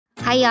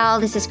Hi, y'all.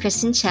 This is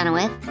Kristen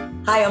Chenoweth.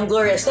 Hi, I'm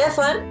Gloria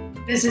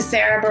Estefan. This is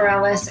Sarah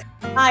Bareilles.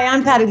 Hi,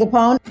 I'm Patti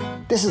LuPone.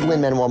 This is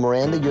Lin-Manuel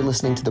Miranda. You're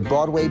listening to the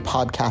Broadway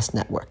Podcast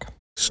Network.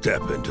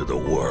 Step into the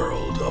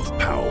world of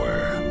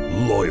power,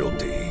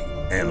 loyalty,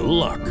 and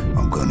luck.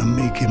 I'm gonna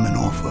make him an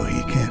offer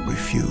he can't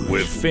refuse.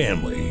 With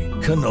family,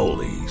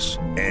 cannolis,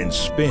 and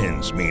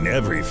spins mean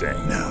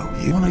everything. Now,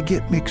 you wanna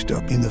get mixed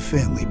up in the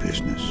family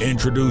business.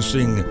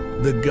 Introducing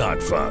The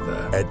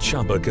Godfather at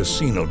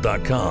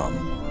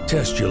ChumbaCasino.com.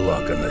 Test your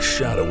luck in the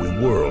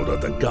shadowy world of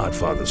The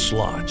Godfather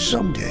slot.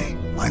 Someday,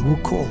 I will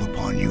call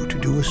upon you to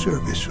do a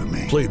service for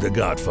me. Play The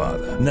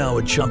Godfather, now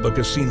at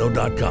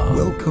ChumbaCasino.com.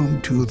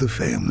 Welcome to the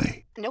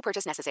family. No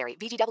purchase necessary.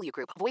 VGW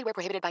Group. Void where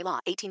prohibited by law.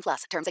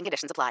 18+. Terms and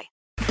conditions apply.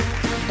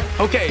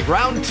 Okay,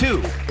 round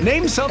two.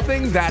 Name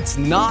something that's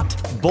not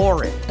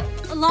boring.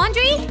 A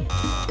laundry?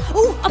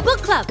 Ooh, a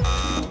book club.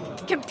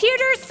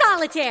 Computer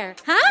solitaire,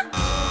 huh?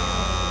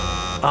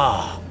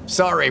 Ah, oh,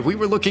 sorry. We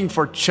were looking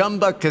for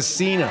Chumba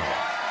Casino.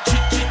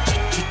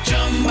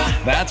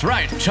 That's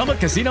right.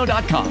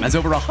 ChumbaCasino.com has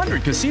over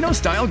 100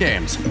 casino-style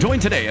games. Join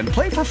today and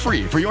play for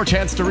free for your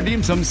chance to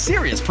redeem some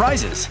serious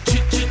prizes.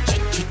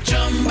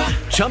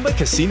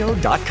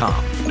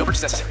 ChumbaCasino.com. No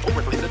purchase necessary. Void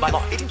where prohibited by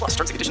law. 18+. Terms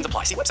and conditions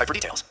apply. See website for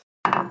details.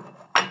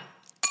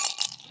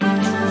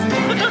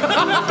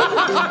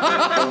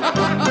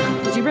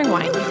 Did you bring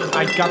wine?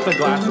 I got the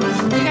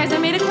glasses. You guys, I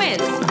made a quiz.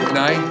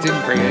 No, I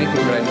didn't bring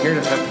anything, but I'm here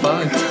to have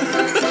fun.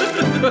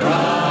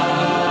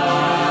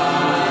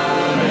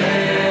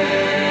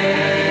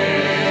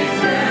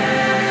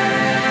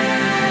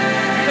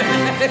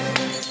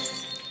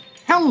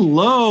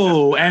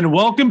 Hello, and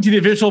welcome to the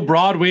official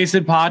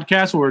Broad-Wasted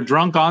podcast where we're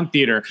drunk on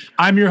theater.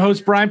 I'm your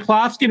host, Brian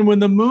Plofsky, and when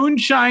the moon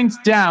shines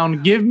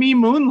down, give me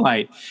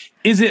moonlight.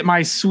 Is it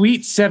my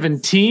sweet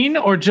 17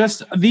 or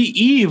just the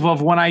eve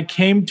of when I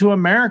came to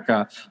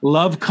America?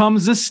 Love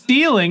comes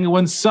a-stealing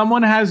when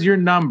someone has your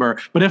number.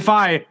 But if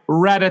I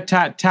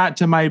rat-a-tat-tat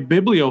to my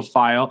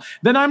bibliophile,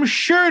 then I'm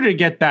sure to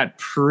get that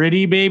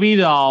pretty baby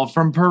doll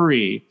from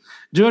Paris.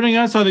 Joining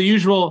us are the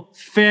usual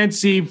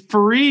fancy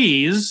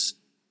freeze,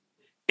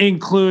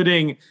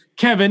 including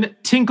Kevin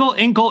Tinkle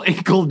Inkle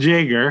Inkle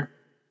Jager.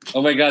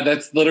 Oh my God,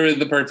 that's literally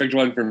the perfect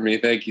one for me.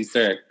 Thank you,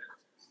 sir.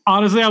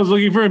 Honestly, I was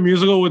looking for a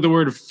musical with the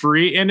word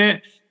free in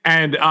it,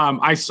 and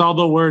I saw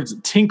the words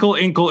Tinkle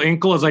Inkle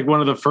Inkle as like one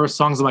of the first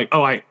songs. I'm like,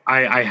 oh, I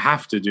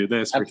have to do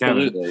this for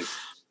Absolutely. Kevin.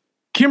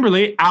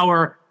 Kimberly,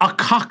 our A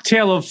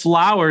Cocktail of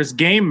Flowers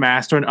game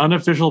master and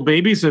unofficial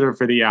babysitter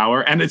for the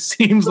hour, and it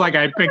seems like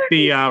I picked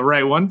the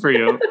right one for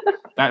you.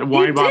 That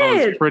wine bottle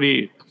is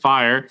pretty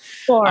fire.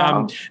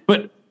 Wow.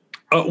 But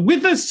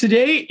with us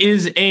today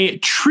is a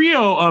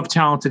trio of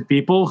talented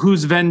people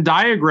whose Venn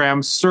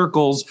diagram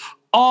circles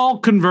all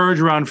converge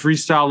around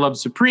Freestyle Love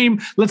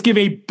Supreme. Let's give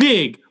a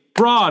big,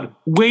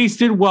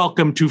 broad-waisted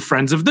welcome to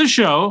friends of the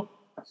show.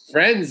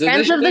 Friends of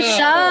the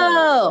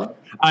show.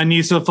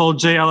 Anissa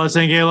Folge, Ellis,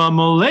 and Gayla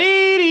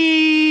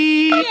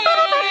Mulady.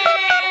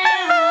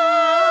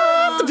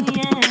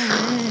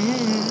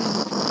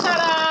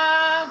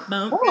 Ta-da!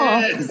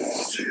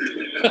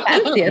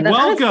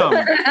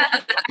 Welcome.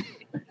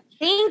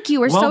 Thank you.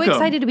 We're so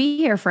excited to be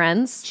here,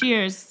 friends.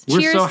 Cheers.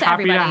 We're Cheers so to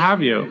happy everybody. to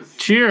have you.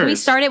 Cheers. Can we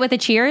start it with a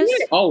cheers?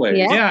 Always.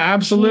 Yeah,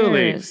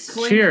 absolutely.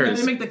 Cheers. Cheers.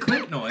 They make the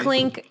clink noise.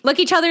 Clink. Look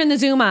each other in the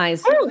Zoom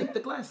eyes. Like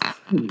the glasses.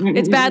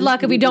 It's bad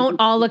luck if we don't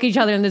all look each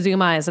other in the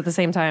Zoom eyes at the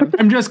same time.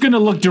 I'm just going to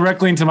look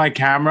directly into my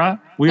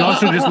camera. We all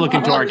should just look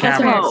into our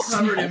cameras.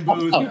 Covered in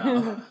booze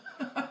now.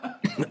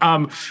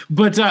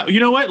 But you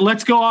know what?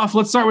 Let's go off.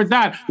 Let's start with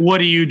that. What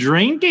are you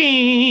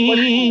drinking? What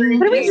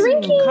are we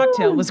drinking?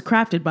 Cocktail was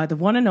crafted by the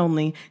one and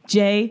only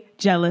Jay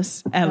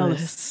Jealous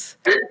Ellis.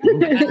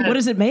 What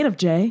is it made of,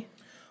 Jay?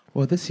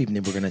 Well, this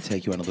evening we're going to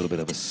take you on a little bit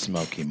of a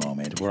smoky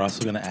moment. We're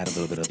also going to add a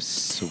little bit of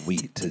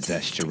sweet to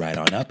zest you right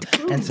on up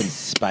and some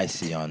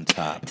spicy on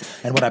top.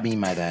 And what I mean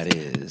by that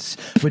is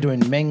we're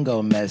doing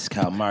mango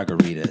mezcal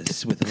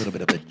margaritas with a little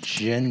bit of a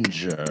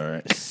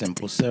ginger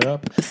simple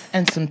syrup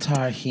and some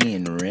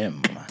tahini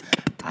rim.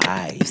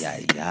 Ay,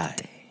 ay, ay.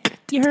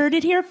 You heard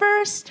it here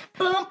first.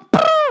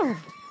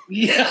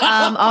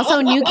 Yeah.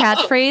 Also, new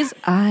catchphrase.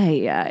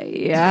 Ay,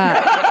 ay,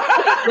 ay.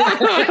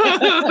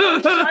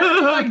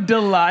 Like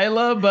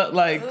Delilah, but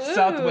like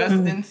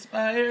Southwest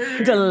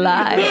inspired.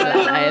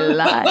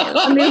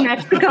 Delilah. New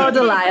Mexico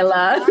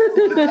Delilah.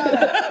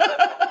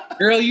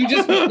 Girl, you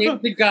just became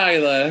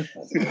Delilah.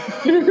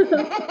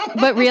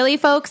 But really,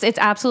 folks, it's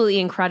absolutely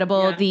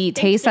incredible. The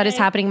taste that is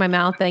happening in my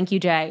mouth. Thank you,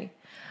 Jay.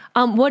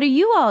 What are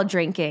you all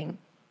drinking?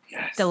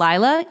 Yes.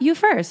 Delilah, you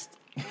first.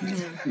 I'm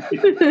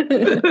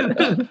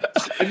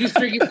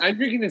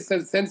drinking a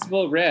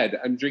sensible red.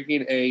 I'm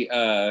drinking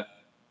a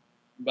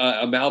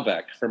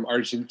Malbec from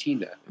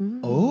Argentina.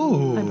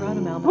 Oh. I brought a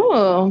Malbec.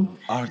 Oh.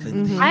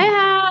 Argentina. I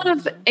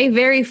have a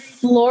very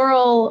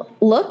floral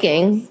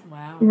looking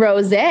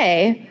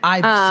rosé.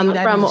 I've seen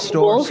that from in the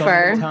store so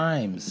Wolfer. many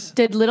times.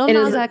 Did Little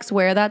Nas X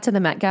wear that to the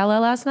Met Gala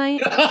last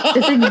night?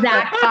 This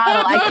exact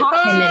bottle. I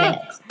caught him in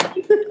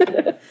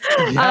it.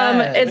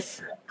 Yes.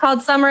 It's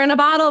called Summer in a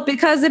Bottle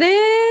because it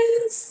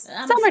is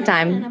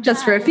summertime,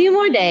 just for a few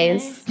more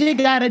days. You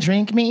gotta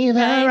drink me the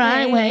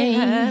right way.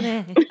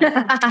 And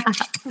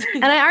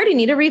I already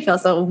need a refill,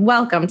 so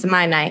welcome to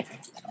my night.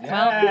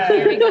 Well,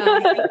 here we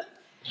go.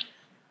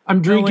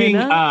 I'm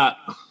drinking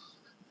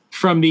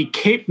from the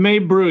Cape May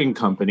Brewing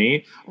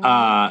Company,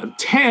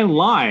 Tan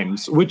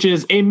Limes, which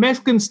is a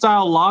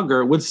Mexican-style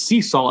lager with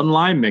sea salt and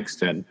lime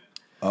mixed in.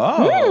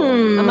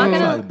 Oh, I'm not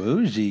gonna- like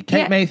bougie.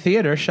 Cape May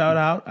Theater, shout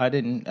out. I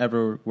didn't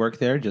ever work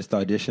there, just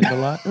auditioned a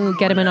lot. Ooh,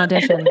 get him an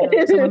audition.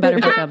 Someone better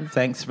book him.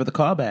 Thanks for the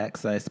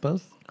callbacks, I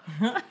suppose.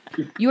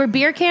 Your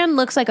beer can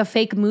looks like a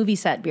fake movie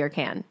set beer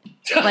can.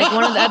 Like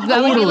one of the,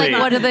 that would be like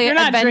one of the You're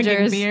not drinking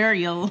Avengers. beer,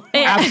 you'll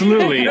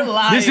Absolutely.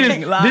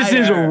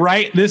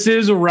 This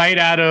is right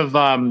out of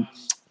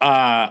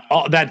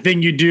that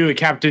thing you do at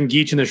Captain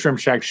Geach and the Shrimp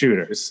Shack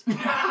Shooters.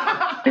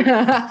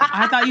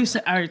 I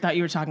thought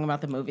you were talking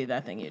about the movie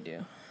That Thing You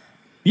Do.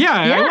 Yeah,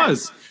 I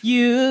was.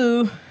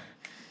 You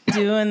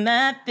doing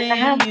that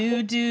thing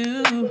you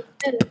do,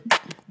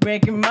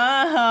 breaking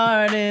my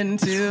heart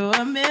into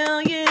a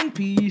million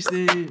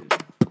pieces,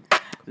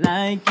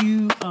 like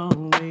you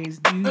always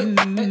do.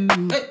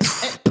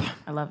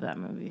 I love that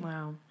movie.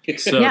 Wow.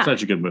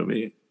 Such a good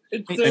movie.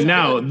 And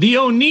now the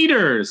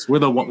Oneaters. We're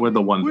the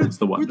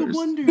wonders.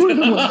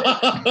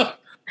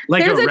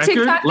 Like There's a a record,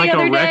 TikTok the like a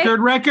other day.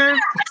 record.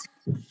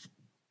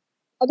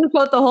 I'll just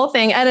quote the whole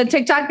thing. And a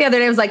TikTok the other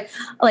day was like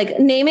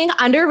naming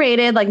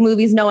underrated like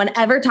movies no one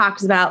ever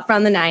talks about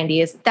from the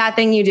 90s. That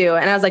Thing You Do.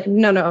 And I was like,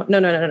 no.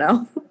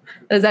 That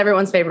is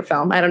everyone's favorite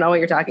film. I don't know what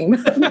you're talking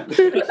about.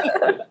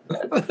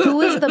 Who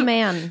is the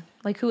man?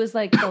 Like who is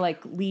like the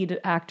lead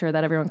actor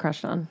that everyone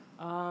crushed on?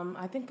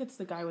 I think it's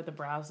the guy with the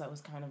brows that was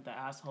kind of the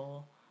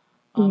asshole.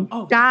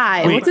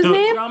 Guy. What's his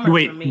name?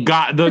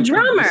 The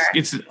drummer.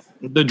 It's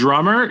the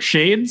drummer.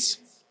 Shades.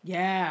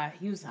 Yeah,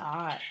 he was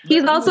hot.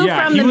 He's also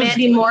from the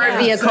Mandy Moore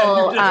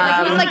vehicle. He was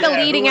like the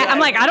leading. I'm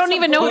like, I don't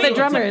even know who the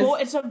drummer is.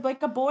 It's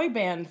like a boy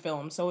band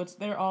film, so it's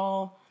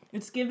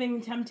giving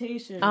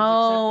Temptations.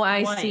 Oh, except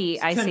I white. see.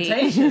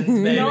 Temptations,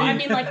 baby. No, I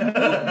mean like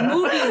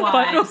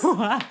movie-wise.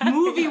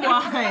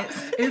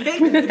 Movie-wise. It's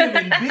giving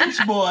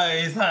Beach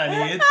Boys,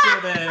 honey. It's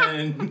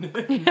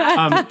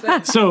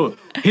giving... So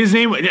his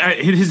name,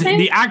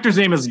 the actor's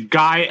name is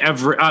Guy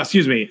Everett.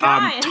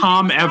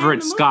 Tom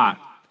Everett Scott.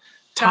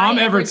 Tom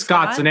Everett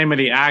Scott's the name of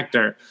the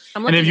actor.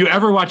 And if you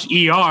ever watch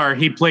ER,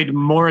 he played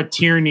Maura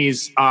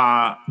Tierney's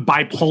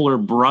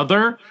bipolar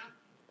brother.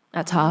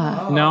 That's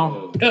hot.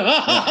 No.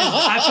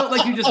 I felt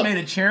like you just made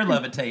a chair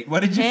levitate. What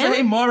did you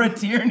say? Maura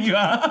Tierney.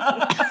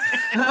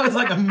 That was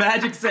like a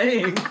magic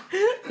saying.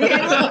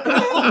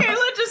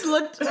 Kayla just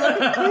looked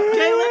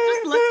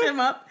him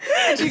up,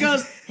 and she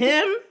goes,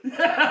 "Him?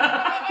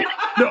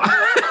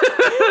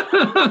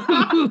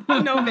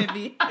 No,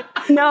 baby.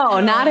 No,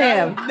 not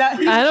him.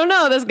 I don't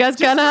know. This guy's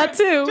kind of hot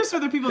too. Just for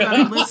the people that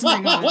are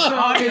listening on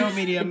audio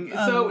medium.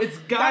 So it's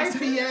Guy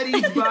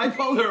Fieri's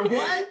bipolar.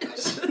 What?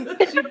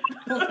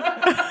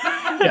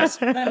 Yes.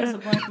 That is a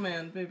black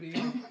man, baby.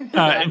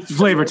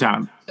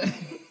 Flavortown.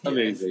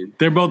 Amazing.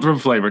 They're both from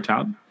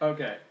Flavortown.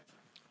 Okay.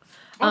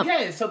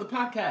 Okay, so the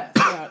podcast.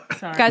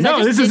 Sorry. Guys, No,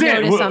 I just this is did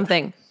it. notice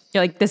something.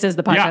 You're like, this is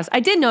the podcast. Yeah.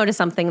 I did notice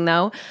something,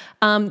 though.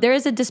 There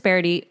is a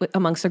disparity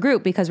amongst the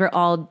group because we're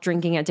all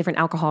drinking at different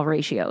alcohol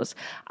ratios.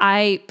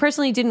 I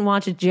personally didn't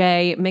watch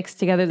Jay mix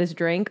together this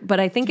drink, but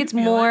I think it's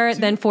more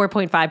than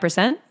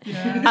 4.5%.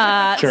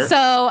 Yeah. Sure.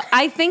 So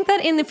I think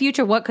that in the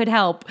future, what could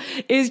help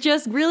is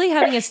just really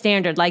having a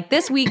standard. Like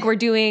this week, we're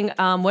doing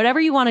whatever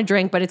you want to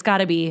drink, but it's got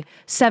to be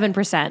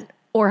 7%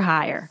 or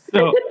higher.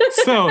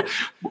 So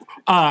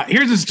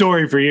here's a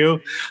story for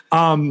you.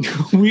 Our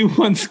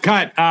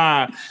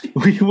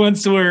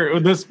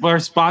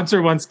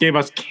sponsor once gave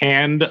us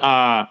canned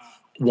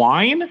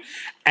wine,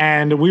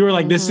 and we were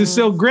like, this is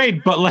so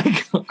great. But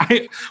like,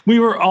 we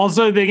were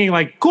also thinking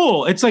like,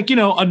 cool. It's like,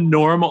 a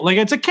normal, like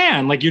it's a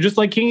can, like you're just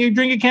like, can you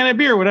drink a can of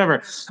beer or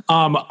whatever?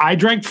 I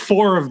drank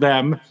 4 of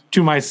them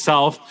to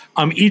myself.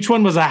 Each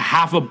one was a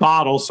half a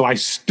bottle. So I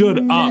stood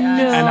up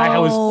and I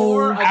was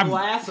Or a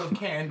glass of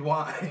canned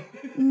wine.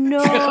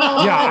 No.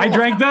 Yeah, I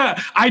drank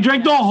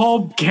the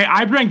whole can.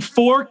 I drank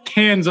 4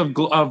 cans of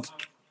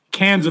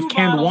canned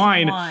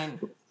wine.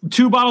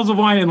 2 bottles of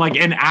wine in like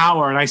an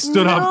hour, and I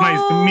stood up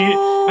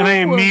and I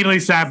immediately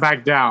sat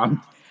back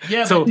down.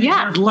 Yeah, so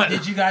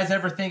did you guys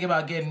ever think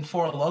about getting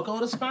Four Loko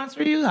to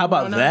sponsor you? How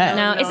about that?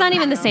 No, it's not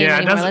even the same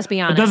anymore. Let's be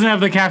honest. It doesn't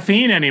have the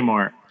caffeine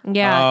anymore.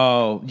 Yeah.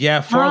 Oh,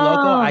 yeah. Four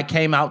Loko. I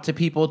came out to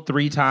people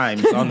 3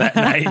 times on that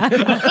night.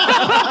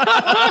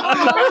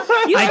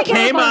 I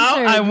came out.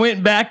 I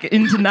went back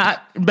in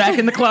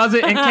the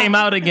closet and came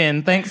out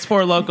again. Thanks,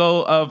 Four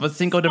Loko of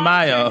Cinco de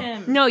Mayo.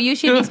 No, you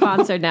should be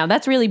sponsored now.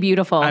 That's really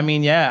beautiful. I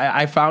mean, yeah.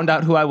 I found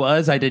out who I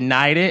was. I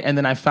denied it, and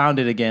then I found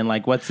it again.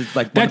 Like, what's it?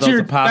 Like one of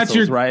those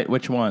apostles, right?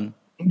 Which one?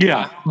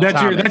 Yeah,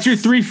 that's your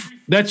 3,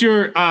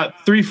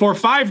 4,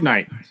 5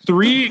 night.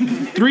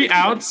 3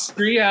 outs,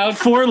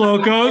 4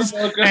 locos,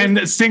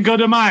 and Cinco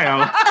de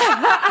Mayo.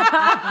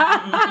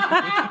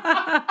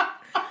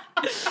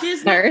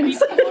 Nerds.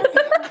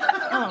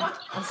 Oh,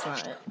 that's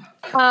not it.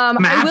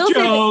 I will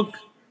say,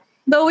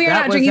 though we are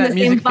not drinking the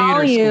same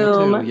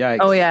volume.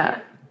 Oh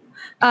yeah.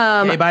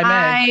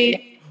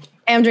 I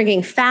am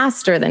drinking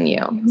faster than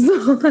you.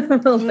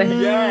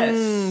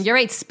 Yes, you're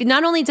right.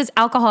 Not only does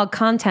alcohol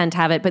content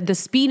have it, but the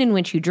speed in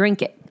which you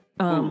drink it.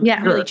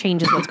 Really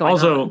changes what's going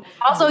on.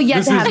 Also,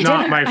 yes, this is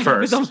not my first. I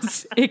was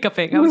almost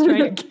hiccuping. I was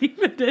trying to keep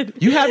it in.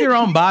 You have your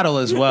own bottle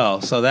as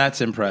well, so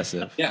that's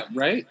impressive. Yeah,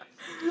 right?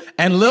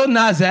 And Lil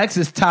Nas X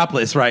is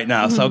topless right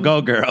now, so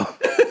go, girl.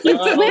 He's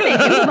swimming.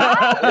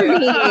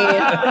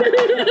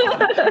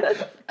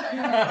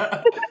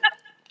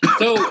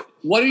 So,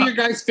 what are your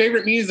guys'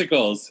 favorite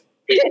musicals?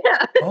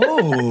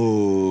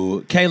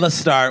 Oh, Kayla,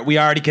 start. We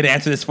already could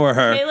answer this for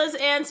her. Kayla's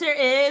answer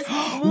is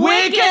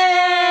Wicked!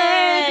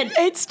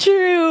 It's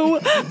true.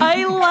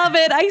 I love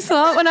it. I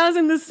saw it when I was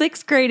in the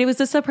 6th grade. It was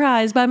a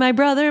surprise by my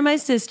brother and my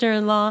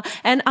sister-in-law.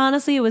 And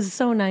honestly, it was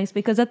so nice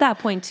because at that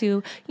point,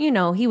 too, you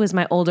know, he was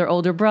my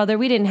older brother.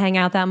 We didn't hang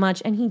out that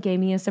much, and he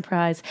gave me a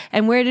surprise.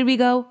 And where did we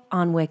go?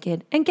 On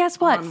Wicked. And guess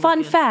what?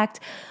 Fun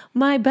fact,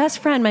 my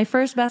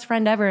first best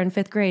friend ever in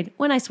 5th grade,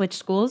 when I switched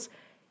schools,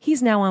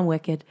 he's now on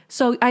Wicked.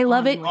 So I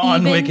love it.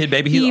 On Wicked,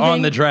 baby. He's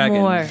on the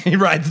dragon. More. He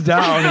rides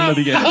down in the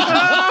beginning.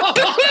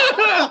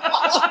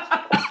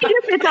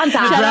 It's on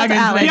top.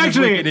 Dragon's name is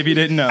Wicked, if you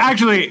didn't know.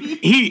 Actually,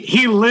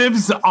 he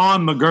lives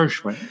on the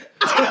Gershwin.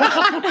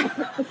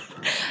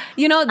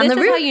 You know, this is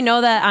how you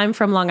know that I'm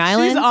from Long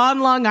Island. She's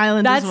on Long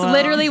Island. That's as well.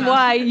 literally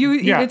why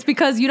it's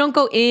because you don't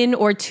go in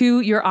or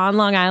to, you're on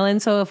Long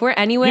Island. So if we're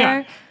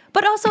anywhere,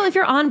 but also if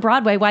you're on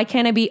Broadway, why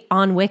can't I be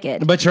on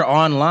Wicked? But you're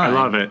online. I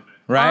love it.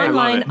 Right?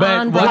 Online, but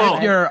on what Broadway.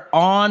 if you're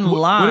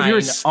online, what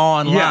if you're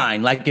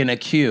online, like in a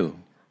queue?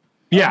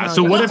 Yeah,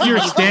 so what if you're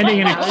standing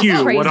in a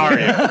queue? What are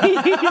you?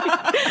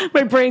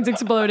 My brain's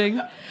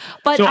exploding.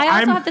 But So I also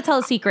I'm- have to tell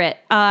a secret.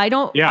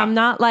 I'm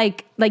not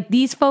like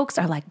these folks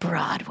are like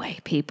Broadway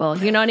people.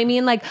 You know what I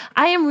mean? Like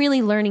I am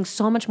really learning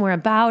so much more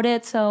about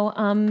it. So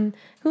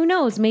who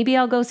knows? Maybe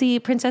I'll go see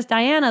Princess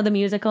Diana, the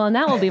musical, and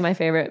that will be my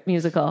favorite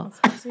musical.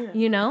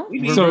 You know?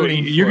 So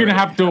you're going to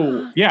have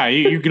to,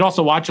 you could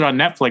also watch it on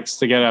Netflix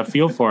to get a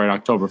feel for it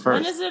October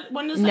 1st.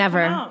 When does Never.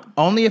 that come out?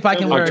 Only if I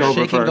can wear a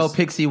October shake and go 1st.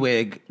 pixie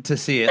wig to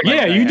see it.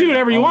 Yeah, you do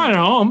whatever you want at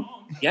home.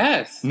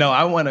 Yes. No,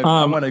 I want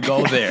to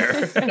go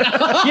there.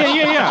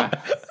 Yeah.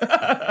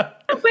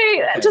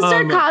 Wait, just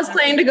start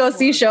cosplaying to go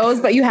see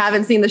shows, but you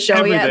haven't seen the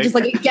show yet. Everything. Just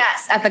like a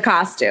guess at the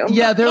costume.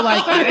 Yeah, they're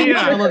like,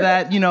 Yeah. all of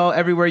that,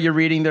 everywhere you're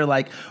reading, they're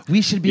like,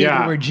 we should be able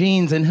to wear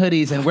jeans and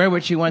hoodies and wear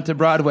what you went to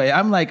Broadway.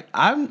 I'm like,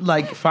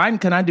 fine,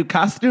 can I do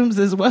costumes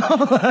as well?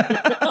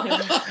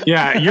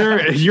 Yeah,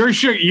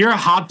 your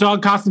hot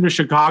dog costume to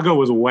Chicago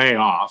was way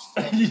off.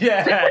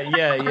 Yeah.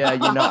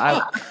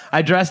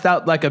 I dressed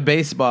out like a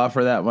baseball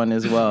for that one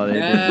as well. What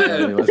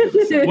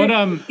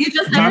You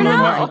just never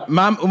know.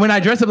 When I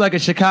dressed up like a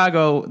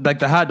Chicago, like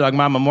the hot dog,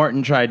 Mama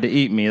Morton tried to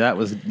eat me. That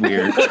was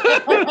weird.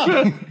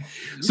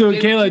 So,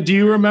 Kayla, do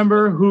you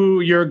remember who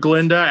your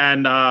Glinda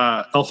and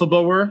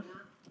Elphaba were?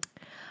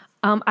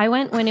 I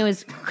went when it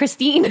was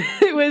Christine.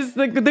 It was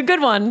the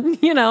good one,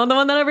 the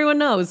one that everyone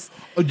knows.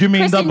 You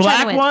mean Kristen the black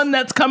Chenoweth. one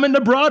that's coming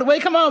to Broadway?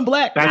 Come on,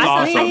 black. That's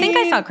awesome. I think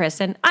I saw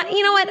Kristen.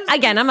 You know what?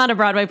 Again, I'm not a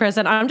Broadway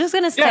person. I'm just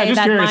going to say just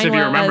that curious mine if you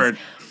was... remembered.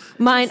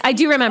 Mine, I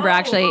do remember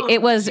actually.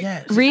 It was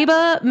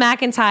Reba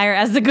McEntire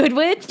as the Good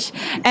Witch,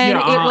 and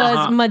it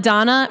was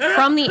Madonna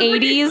from the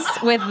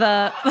 '80s with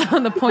the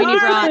pointy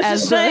bra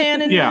as the.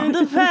 Standing in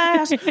the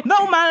past.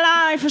 No,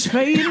 my life is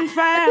fading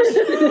fast.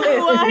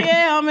 Who I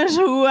am is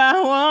who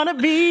I want to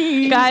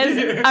be. Guys,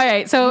 all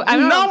right. So I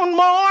don't No know. one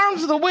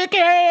mourns the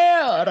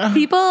wicked.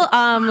 People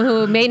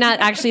who may not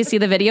actually see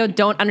the video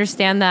don't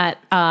understand that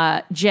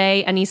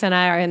Jay, Anissa, and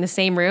I are in the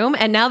same room.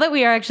 And now that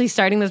we are actually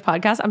starting this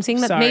podcast, I'm seeing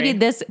that Sorry. maybe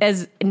this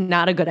is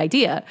not a good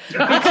idea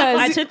because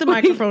I took the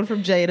microphone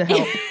from Jay to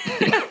help.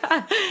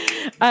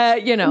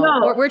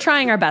 we're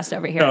trying our best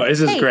over here. No,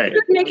 this is great.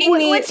 You're making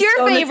me What's your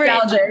so favorite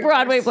nostalgic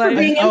Broadway for play?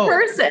 being in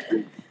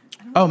person.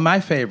 Oh, my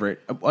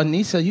favorite.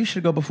 Anissa, you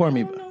should go before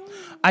me.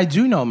 I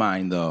do know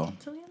mine, though.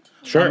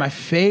 Sure. My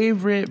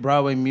favorite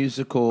Broadway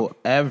musical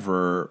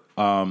ever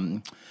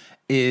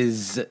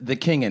is The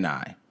King and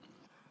I.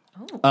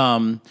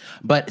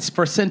 But it's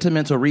for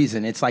sentimental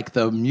reason. It's like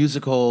the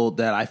musical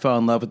that I fell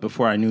in love with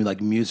before I knew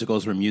like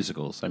musicals were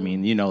musicals. I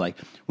mean, like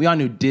we all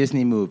knew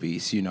Disney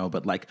movies,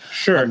 but like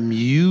a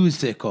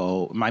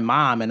musical, my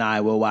mom and I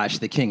will watch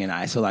The King and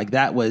I. So like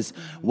that was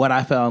what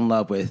I fell in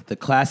love with. The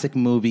classic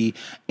movie,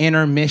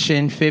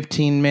 intermission,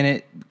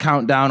 15-minute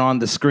countdown on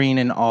the screen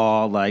and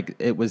all, like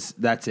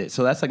that's it.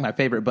 So that's like my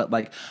favorite. But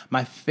like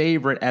my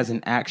favorite as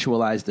an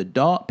actualized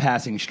adult,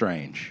 Passing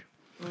Strange.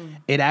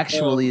 It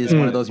actually is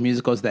one of those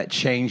musicals that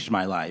changed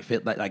my life.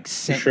 It like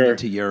sent me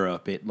to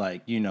Europe. It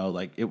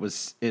it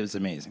was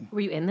amazing. Were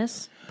you in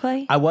this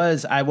play? I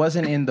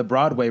wasn't in the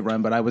Broadway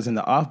run, but I was in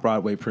the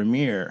off-Broadway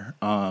premiere.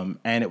 And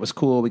it was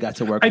cool. We got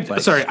to work with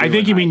I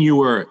think you mean you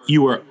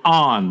were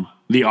on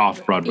the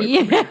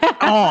off-Broadway premiere.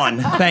 On.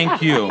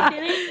 Thank you.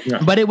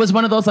 Yeah. But it was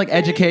one of those like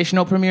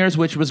educational premieres,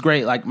 which was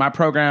great. Like my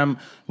program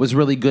was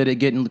really good at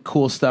getting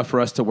cool stuff for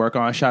us to work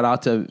on. Shout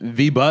out to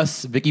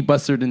V-Bus, Vicky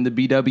Bussard and the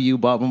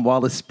BW, Baldwin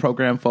Wallace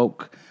program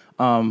folk.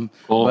 Cool.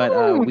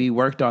 But we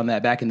worked on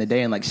that back in the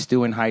day, and like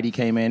Stu and Heidi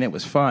came in. It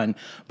was fun.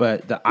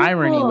 But the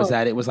irony was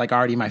that it was like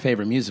already my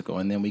favorite musical,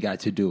 and then we got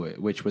to do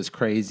it, which was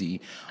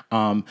crazy.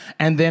 And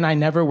then I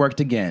never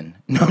worked again.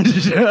 No, I'm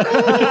just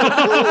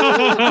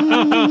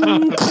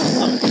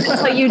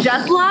But you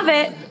just love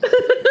it.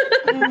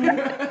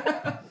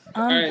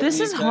 This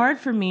is hard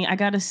for me. I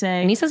gotta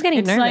say, Nisa's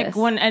getting nervous. Like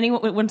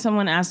when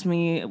someone asks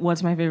me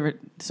what's my favorite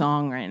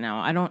song right now,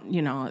 I don't.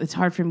 It's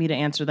hard for me to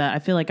answer that. I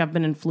feel like I've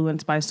been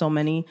influenced by so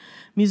many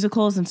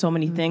musicals and so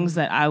many things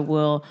that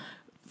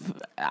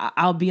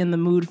I'll be in the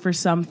mood for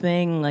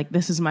something. Like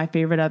this is my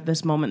favorite at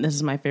this moment. This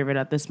is my favorite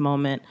at this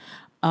moment.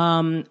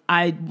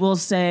 I will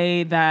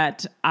say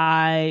that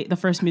the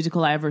first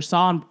musical I ever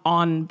saw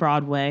on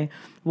Broadway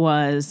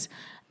was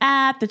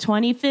at the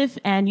 25th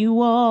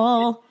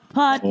annual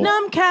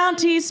Putnam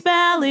County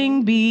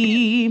Spelling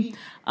Bee.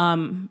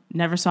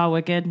 Never saw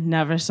Wicked,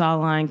 never saw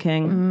Lion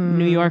King.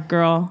 New York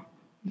girl.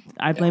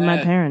 I blame my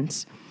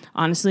parents.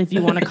 Honestly, if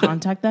you want to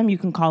contact them, you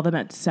can call them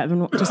at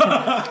 7.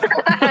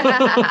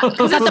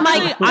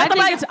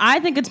 I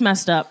think it's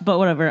messed up, but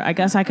whatever. I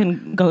guess I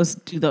can go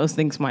do those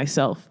things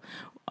myself.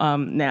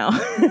 Now.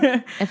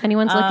 If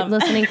anyone's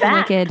listening from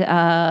Wicked,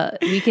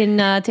 we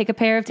can take a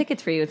pair of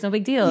tickets for you. It's no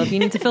big deal. If you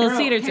need to fill a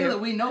seat or two.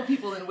 We know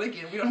people in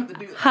Wicked. We don't have to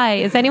do that. Hi,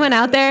 is anyone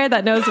out there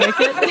that knows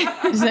Wicked?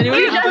 Is anyone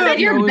You just said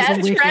your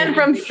best friend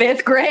from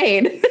 5th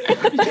grade.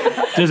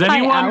 Does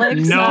anyone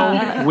Alex.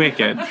 know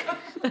Wicked?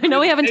 I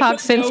know we haven't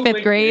talked since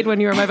 5th grade when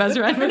you were my best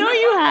friend. No,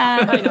 you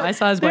have. I know. I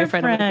saw his They're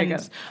boyfriend a minute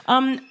ago.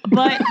 friends.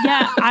 But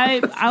yeah,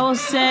 I will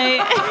say.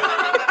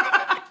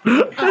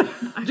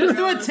 Just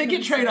do a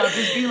ticket trade-off.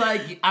 Just be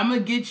like, I'm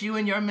going to get you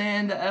and your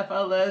man to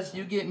FLS.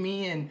 You get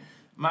me and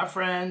my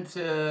friend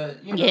to,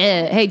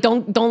 Yeah. Hey,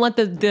 don't let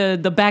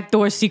the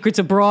backdoor secrets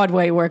of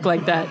Broadway work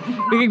like that.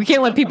 We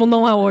can't let people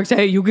know how it works.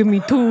 Hey, you give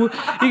me two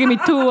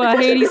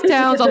Hades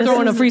towns. I'll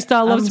throw in a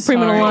freestyle Love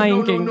Supreme and a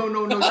Lion King. No.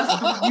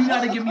 You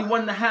got to give me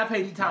 1.5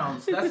 Haiti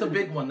towns. That's a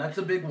big one.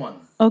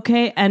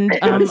 Okay, and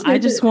I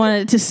just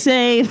wanted to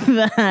say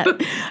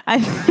that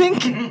I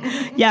think,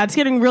 it's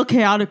getting real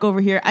chaotic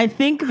over here. I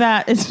think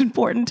that it's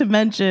important to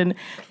mention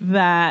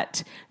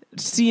that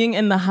seeing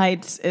In the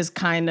Heights is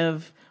kind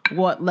of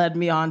what led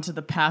me on to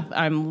the path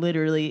I'm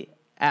literally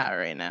at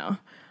right now.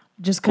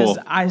 Just because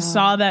I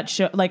saw that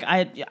show, like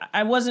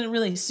I wasn't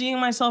really seeing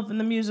myself in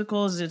the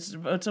musicals.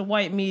 It's a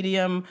white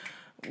medium.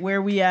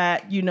 Where we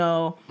at,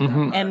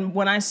 Mm-hmm. And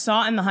when I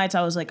saw In the Heights,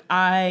 I was like,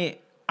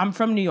 I'm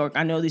from New York.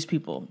 I know these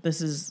people.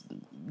 These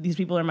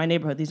people are in my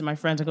neighborhood. These are my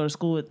friends. I go to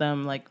school with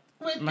them. Like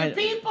your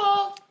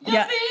people.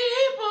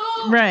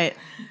 Right.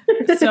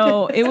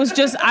 So it was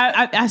just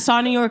I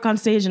saw New York on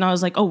stage and I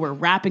was like, oh, we're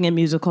rapping in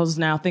musicals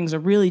now. Things are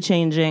really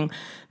changing.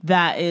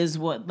 That is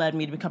what led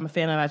me to become a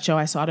fan of that show.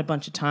 I saw it a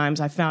bunch of times.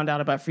 I found out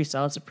about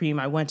Freestyle at Supreme.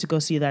 I went to go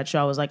see that show.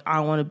 I was like,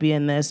 I want to be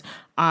in this.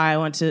 I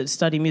went to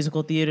study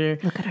musical theater.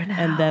 Look at her now.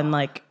 And then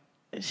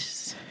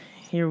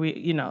here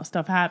we,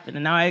 stuff happened.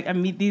 And now I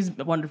meet these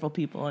wonderful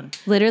people. And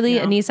literally,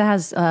 Anissa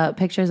has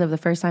pictures of the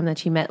first time that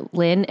she met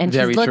Lynn, and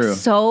Very she looked true.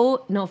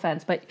 so, no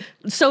offense, but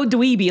so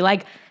dweeby.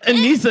 Like,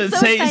 Anissa, so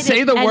say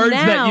excited. the And words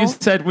now- that you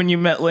said when you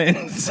met Lynn.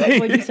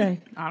 what'd you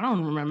say? I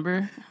don't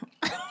remember.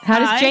 How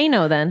does Jay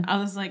know then? I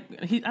was like,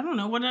 I don't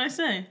know. What did I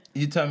say?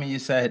 You told me she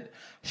said,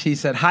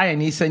 hi,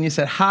 Anissa, and you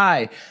said,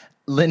 hi,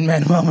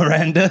 Lin-Manuel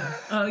Miranda.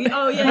 Oh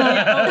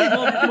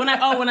yeah. When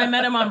I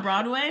met him on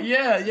Broadway.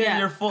 Yeah.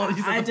 You're full.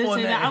 I did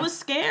say that. I was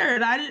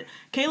scared.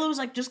 Kayla was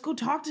like, just go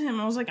talk to him.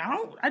 I was like,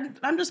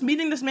 I'm just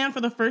meeting this man for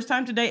the first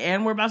time today,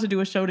 and we're about to do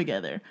a show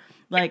together.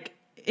 Like,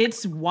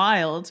 it's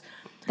wild.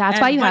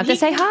 That's why you have to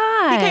say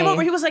hi. He came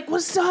over. He was like,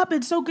 "What's up?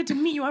 It's so good to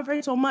meet you. I've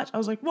heard so much." I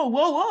was like,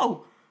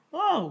 "Whoa,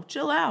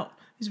 chill out."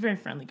 He's a very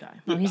friendly guy.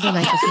 Oh, he's the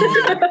nicest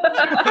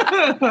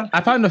man. I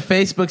found a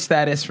Facebook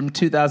status from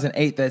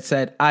 2008 that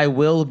said, I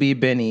will be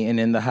Benny and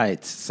In the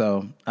Heights.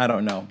 So I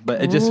don't know,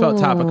 but it just felt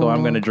topical.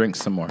 I'm going to drink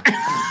some more.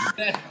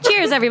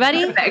 Cheers,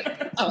 everybody.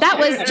 That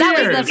was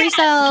the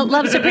Freestyle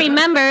Love Supreme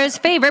members'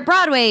 favorite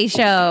Broadway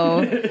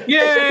show.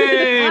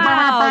 Yay!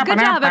 Wow, good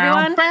job,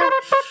 everyone.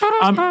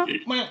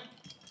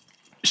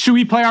 Should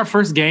we play our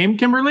first game,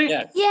 Kimberly?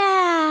 Yeah.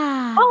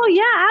 Yeah. Oh,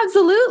 yeah,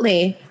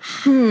 absolutely.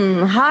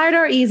 Hard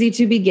or easy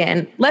to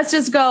begin? Let's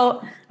just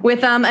go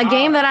with a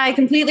game that I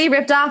completely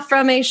ripped off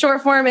from a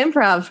short form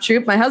improv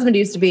troupe my husband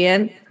used to be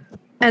in.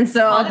 And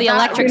so the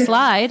electric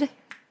slide.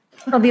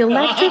 Oh, the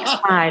electric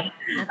slide.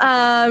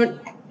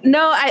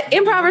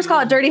 Improvers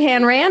call it Dirty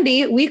Hand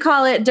Randy. We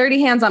call it Dirty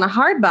Hands on a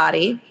Hard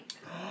Body.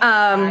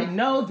 I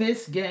know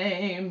this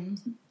game.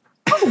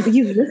 Oh,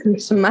 you listen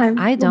to my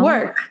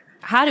work.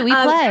 How do we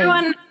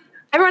play?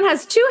 Everyone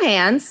has two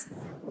hands,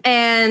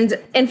 and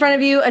in front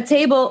of you, a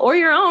table or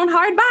your own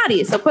hard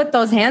body. So put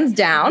those hands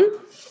down.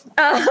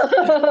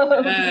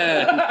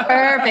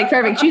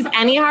 Perfect. Choose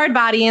any hard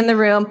body in the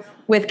room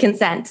with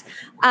consent.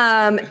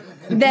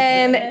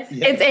 Then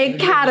it's a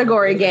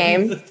category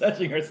game.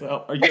 Touching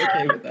herself. Are you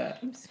okay with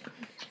that?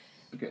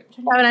 Okay.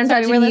 I'm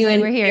touching you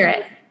and we're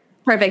here.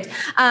 Perfect.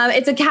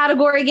 It's a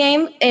category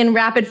game in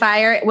rapid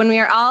fire. When we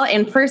are all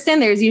in person,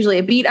 there's usually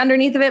a beat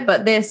underneath of it,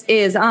 but this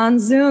is on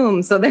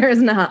Zoom, so there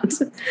is not,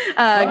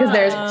 because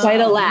there's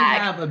quite a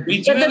lag. But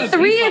the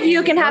three of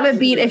you can have a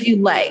beat if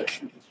you'd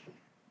like.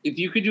 If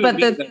you could do a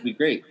beat, that'd be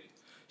great.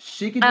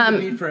 She could do a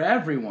beat for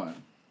everyone.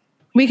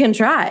 We can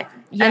try.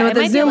 Yeah, and with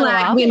the Zoom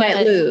lag, we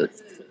might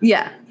lose.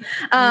 Yeah.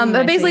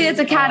 But basically, it's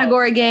a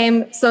category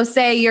game. So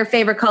say your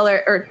favorite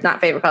color, or not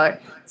favorite color.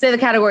 Say the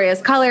category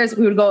is colors.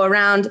 We would go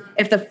around.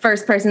 If the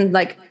first person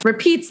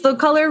repeats the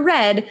color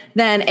red,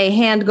 then a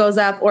hand goes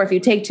up. Or if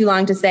you take too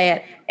long to say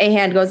it, a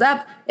hand goes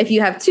up. If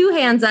you have two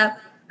hands up,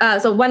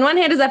 so when one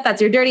hand is up, that's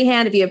your dirty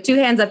hand. If you have two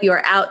hands up, you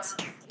are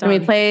out. And we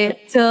play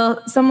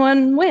till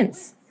someone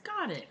wins.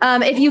 Got it.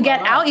 If you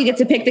get out, you get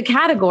to pick the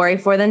category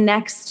for the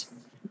next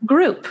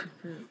group.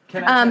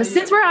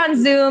 Since we're on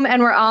Zoom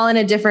and we're all in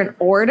a different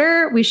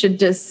order, we should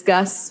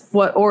discuss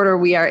what order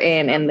we are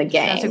in the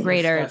game. That's a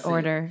great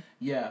order.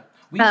 Yeah.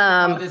 We used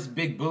to call this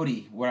Big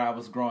Booty where I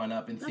was growing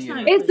up in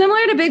theater. It's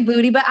similar to Big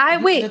Booty, but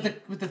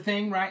with the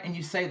thing, right? And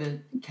you say the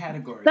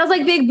category. That was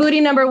like Big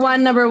Booty number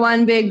one,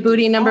 Big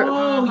Booty number.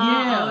 Oh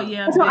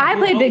yeah. So I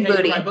played Big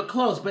Booty. Right, but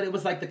close. But it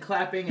was like the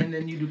clapping, and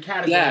then you do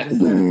categories.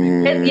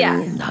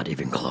 Yeah. Not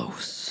even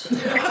close.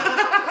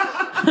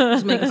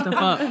 Just making stuff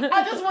up.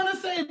 I just want to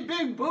say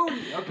Big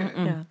Booty. Okay.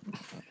 Yeah.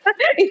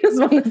 You just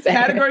want to say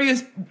category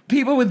is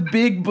people with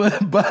big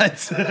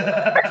butts.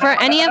 For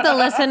any of the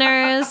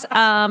listeners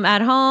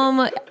at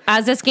home,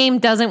 as this game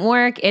doesn't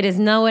work, it is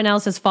no one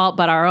else's fault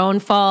but our own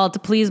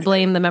fault. Please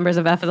blame the members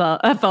of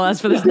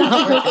FLS for this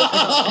not working.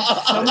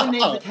 Someone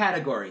name the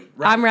category.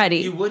 Right? I'm ready.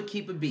 You would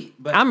keep a beat,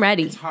 but I'm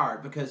ready. It's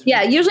hard because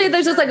usually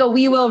there's just like a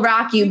 "We Will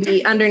Rock You"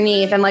 beat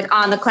underneath, and like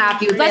on the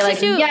clap you would say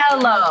like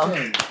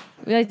yellow.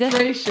 Like this?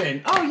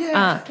 Oh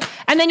yeah.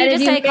 And then you And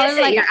just if say you colors. miss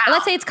it, Like you're out.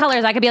 let's say it's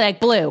colors. I could be like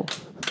blue.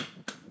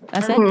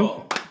 That's it.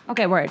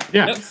 Okay, word.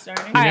 Yeah. All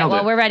right.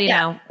 Well, we're ready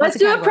now. Let's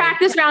do a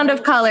practice round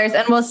of colors,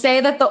 and we'll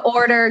say that the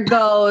order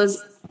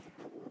goes.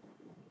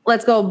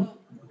 Let's go.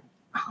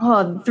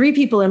 Oh, 3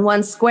 people in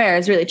one square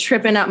is really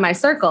tripping up my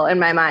circle in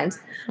my mind.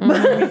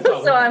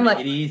 So I'm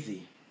like,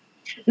 easy.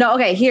 No,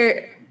 okay.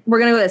 Here we're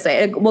gonna go this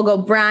way. We'll go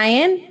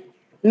Brian,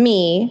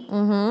 me,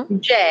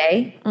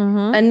 Jay,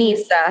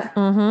 Anissa,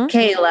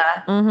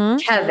 Kayla,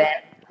 Kevin,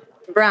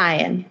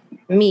 Brian,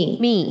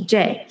 me,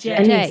 Jay,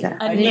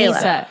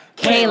 Anissa,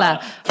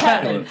 Kayla,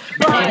 Kevin,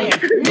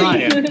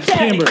 Brian,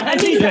 Kimber,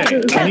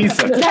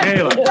 Anissa,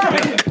 Kayla.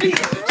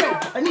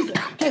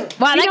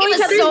 Wow, that game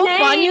was so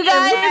fun, you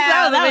guys.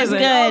 That was good.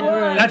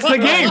 That's the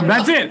game.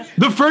 That's it.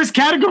 The first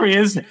category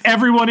is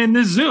everyone in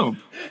this Zoom.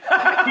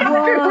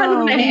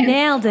 Whoa, we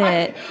nailed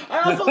it.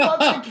 I also love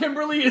that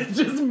Kimberly is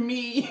just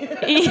me.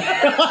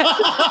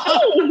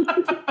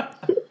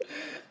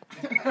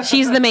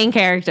 She's the main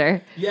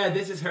character. Yeah,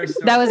 this is her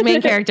story. That was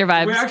main character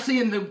vibes. We're actually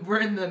in the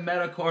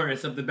meta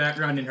chorus of the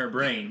background in her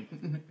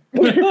brain.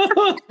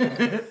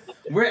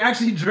 We're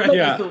actually dressed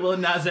as the Lil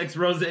Nas X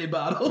rosé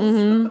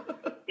bottles.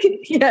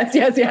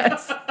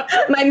 Yes.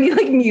 My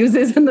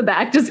muses in the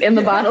back, just in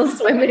the bottle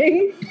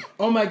swimming.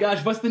 Oh my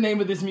gosh, what's the name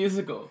of this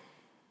musical?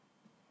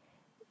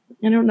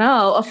 I don't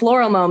know. A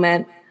Floral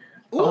Moment.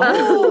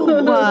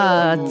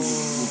 What?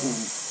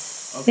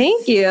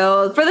 Thank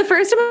you. For the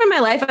first time in my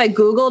life, I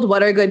Googled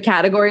what are good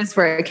categories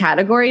for a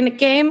category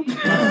game.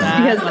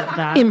 Because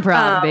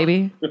improv,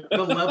 baby.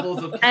 The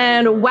levels of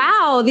and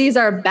wow, these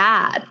are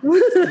bad.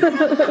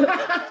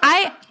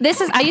 I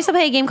used to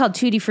play a game called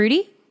Tutti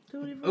Frutti.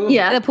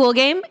 Yeah, the pool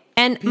game.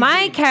 And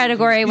my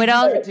category would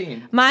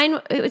mine.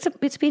 It's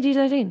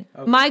PG-13.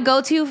 Okay. My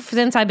go-to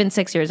since I've been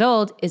 6 years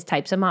old is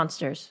types of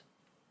monsters.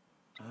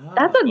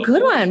 That's a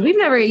good one. We've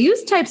never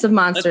used types of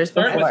monsters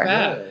before.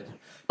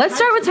 Let's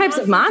start with types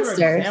of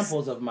monsters.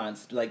 Examples of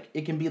monsters. Like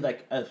it can be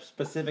like a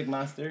specific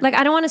monster. Like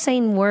I don't want to say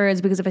in words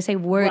because if I say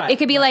words, it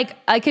could be like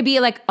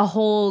a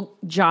whole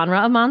genre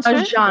of monster.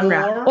 A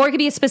genre. Or it could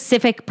be a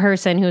specific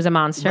person who's a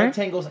monster.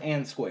 Rectangles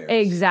and squares.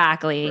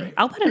 Exactly. Right.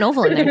 I'll put an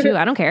oval in there too.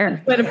 I don't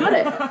care. Way to put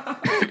it.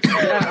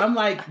 Yeah, I'm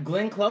like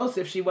Glenn Close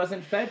if she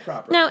wasn't fed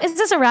properly. Now, is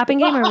this a rapping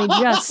game or are we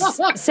just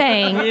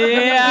saying?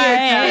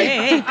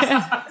 Yeah.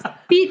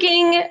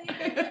 Speaking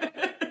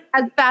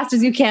as fast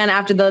as you can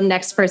after the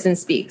next person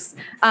speaks.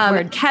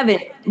 Kevin,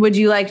 would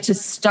you like to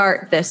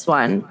start this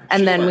one?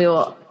 And then we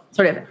will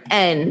sort of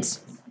end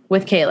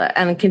with Kayla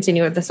and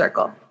continue with the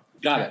circle.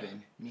 Got it.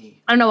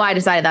 I don't know why I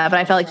decided that, but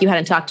I felt like you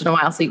hadn't talked in a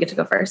while, so you get to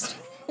go first.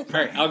 All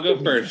right, I'll go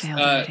first.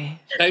 Types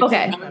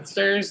of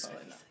monsters.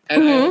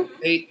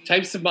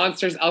 Types of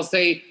monsters, I'll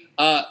say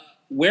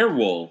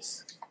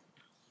werewolves.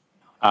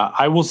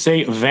 I will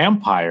say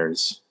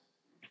vampires.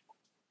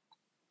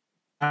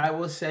 I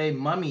will say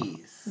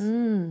mummies.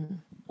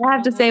 I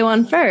have to say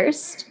one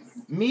first.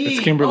 Me. It's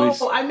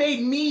Kimberly's. Oh, I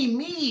made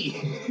me.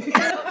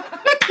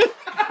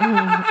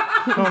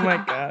 Oh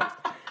my God.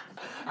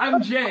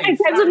 I'm Jay.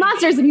 Types of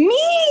monsters,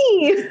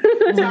 me.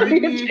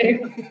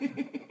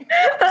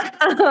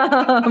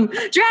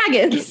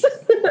 Dragons.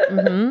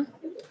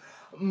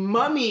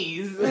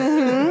 Mummies.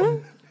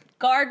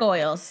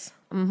 Gargoyles.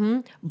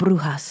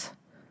 Brujas.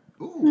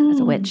 That's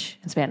a witch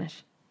in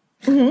Spanish.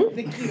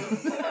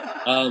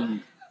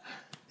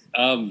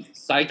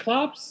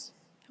 Cyclops.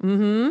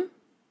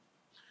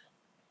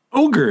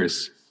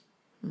 Ogres.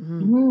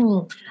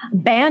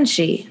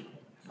 Banshee.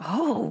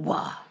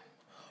 Oh.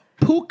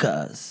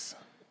 Pukas.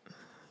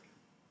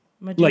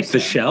 Like the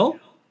shell?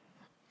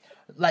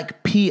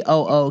 Like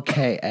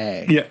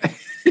Pooka. Yeah.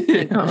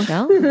 Like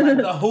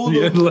the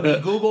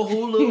Hulu. Google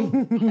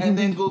Hulu and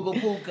then Google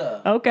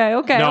Puka. Okay.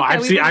 No,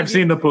 I've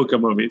seen the Puka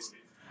movies.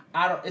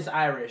 It's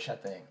Irish, I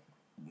think.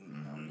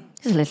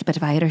 It's a little bit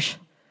of Irish.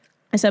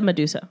 I said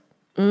Medusa.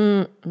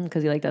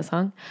 Because you like that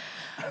song.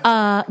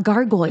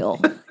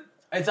 Gargoyle.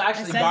 It's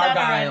actually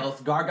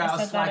gargoyles.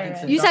 Gargoyles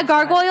Slackington. You said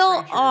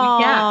gargoyle? Oh,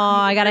 Yeah.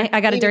 I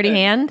got a dirty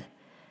hand.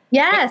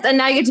 Yes, and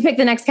now you get to pick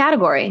the next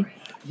category.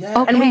 Yeah.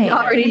 Okay. And we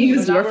already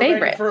used your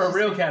favorite. For a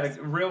real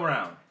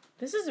round.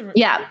 This is a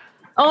Yeah.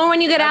 Oh,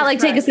 when you get out, like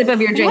take a sip of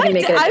your drink and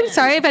make it. I'm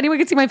sorry if anyone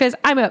can see my face.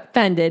 I'm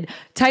offended.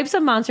 Types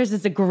of monsters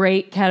is a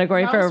great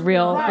category for a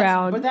real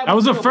round. That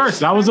was a first.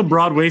 That was a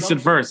broad-waisted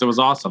first. It was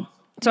awesome.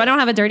 So I don't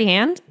have a dirty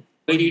hand?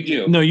 No, you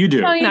do. No, you do.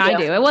 No, I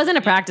do. It wasn't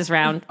a practice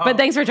round, but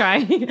thanks for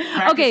trying.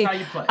 Okay, how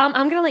you play. I'm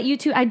going to let you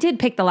two. I did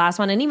pick the last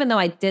one, and even though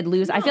I did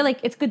lose, I feel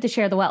like it's good to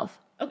share the wealth.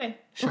 Okay.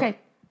 Okay.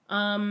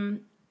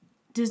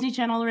 Disney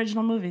Channel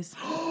original movies.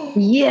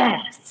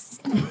 Yes.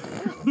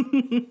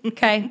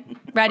 Okay.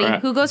 Ready? All right.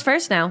 Who goes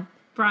first now?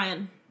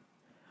 Brian.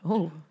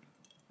 Oh.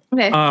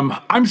 Okay. I'm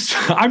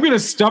gonna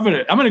stubborn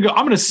it. I'm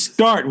gonna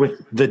start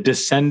with The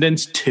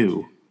Descendants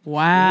 2.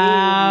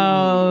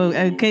 Wow.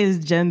 Okay,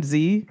 it's Gen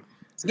Z.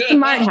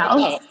 Smart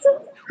House.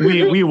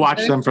 We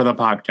watched them for the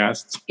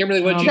podcast.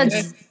 Kimberly, what'd you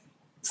say?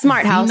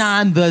 Smart House.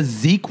 Xenon the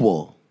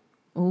sequel.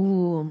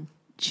 Ooh.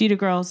 Cheetah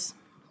Girls.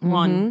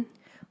 1.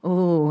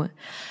 Ooh.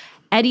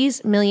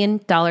 Eddie's $1 Million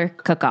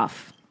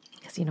Cook-Off.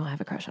 Because I have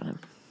a crush on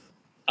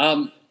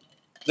him.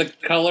 The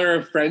Color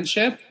of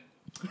Friendship.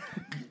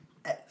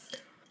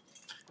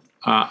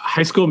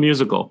 High School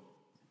Musical.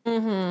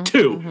 2.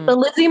 The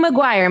Lizzie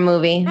McGuire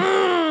movie.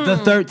 The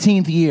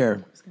 13th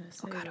Year.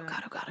 Oh God.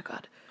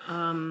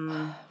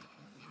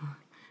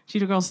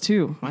 Cheetah Girls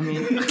 2. I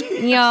mean,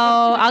 Yo,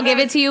 I'll give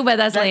it to you, but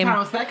that's lame.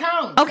 That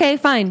counts. Okay,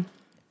 fine.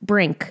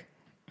 Brink.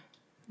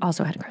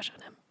 Also had a crush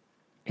on him.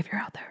 If you're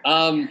out there.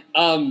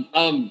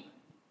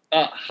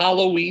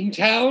 Halloween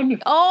Town.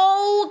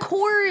 Oh, of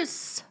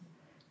course.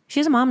 She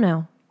has a mom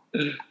now.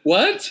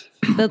 What?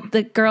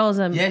 The girl is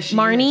a she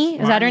Marnie.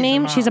 is. Is that her Marnie's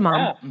name? the mom. She's a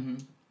mom.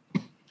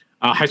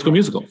 Yeah. High School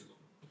Musical.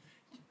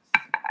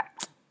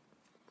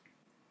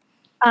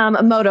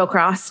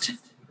 Motocrossed.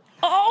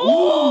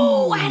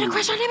 Oh, I had a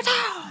crush on him too.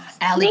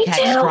 Alley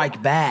Cat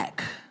Strike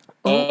Back.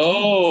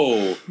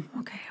 Oh.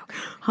 Okay.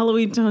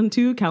 Halloween Town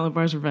 2,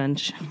 Calabar's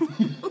Revenge. Ooh,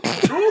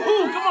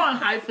 come on,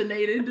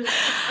 hyphenated,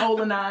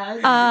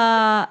 colonized.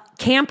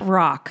 Camp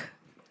Rock.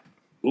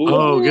 Ooh.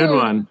 Oh, good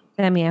one.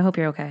 Demi, I hope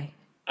you're okay.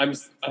 I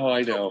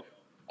know.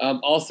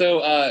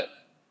 Also, I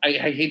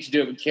hate to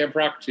do it, but Camp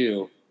Rock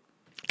 2.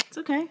 It's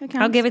okay. It counts.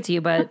 I'll give it to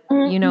you, but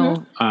you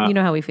know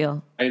how we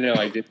feel. I know,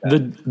 I did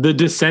that. The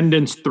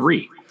Descendants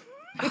 3.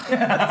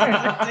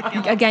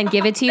 Again,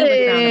 give it to you,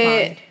 but frowned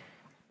upon.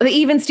 The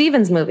Even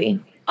Stevens movie.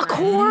 Of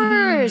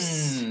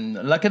course.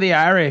 Luck of the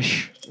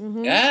Irish.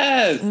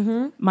 Yes.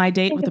 My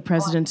Date with the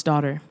President's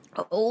Daughter.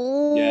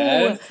 Oh.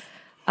 Yes.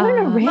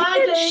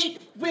 My date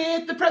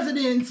with the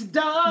president's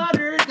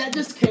daughter. That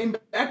just came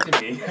back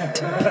to me.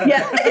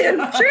 Yeah,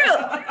 it's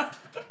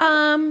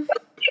true.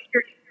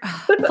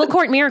 Full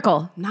Court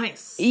Miracle.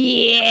 Nice.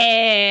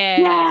 Yeah.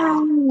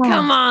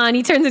 Come on.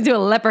 He turns into a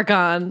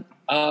leprechaun.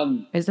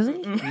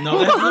 Doesn't he? No,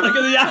 that's Luck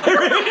of the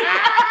Irish.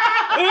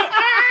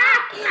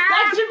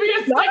 That should be a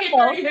second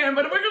dirty hand,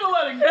 but we're going to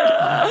let it go.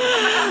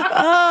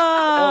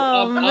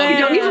 Oh, man. You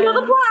don't even know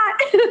the plot.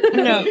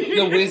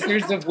 The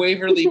Wizards of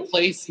Waverly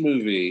Place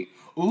movie.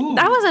 Ooh.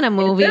 That wasn't a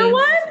movie. There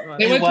was?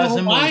 They went to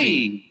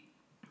Hawaii.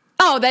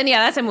 Oh, then yeah,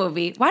 that's a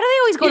movie. Why do they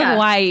always go to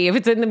Hawaii if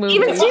it's in the movie?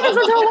 Even Stevens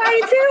went to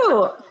Hawaii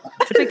too.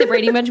 It's like the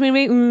Brady Bunch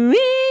movie.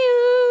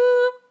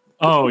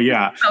 Oh,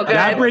 yeah. Okay.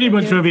 That Brady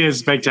Bunch movie is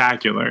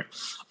spectacular.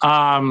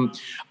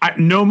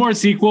 No more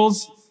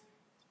sequels,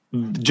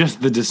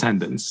 just The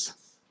Descendants.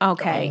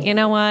 Okay, you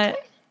know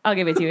what? I'll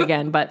give it to you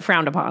again, but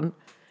frowned upon.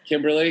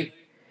 Kimberly?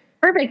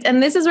 Perfect.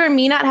 And this is where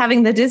me not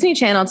having the Disney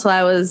Channel till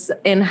I was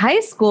in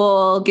high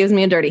school gives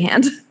me a dirty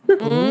hand.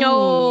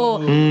 No,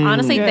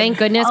 honestly, thank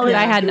goodness because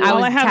I had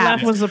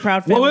left was the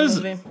Proud Family What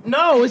was- movie.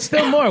 No, it's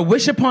still more.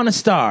 Wish Upon a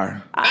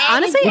Star.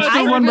 honestly,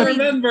 I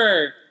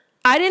remember.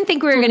 I didn't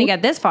think we were going to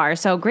get this far.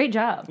 So great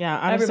job. Yeah,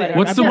 honestly, everybody.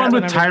 What's the one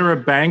with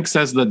Tyra Banks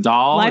as the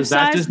doll? Life Is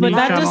that size, Disney but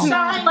that Channel?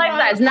 doesn't. Life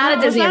size, not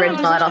a Disney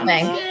original, I don't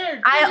think.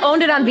 I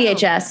owned it on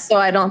VHS, so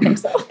I don't think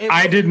so.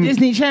 I didn't.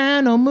 Disney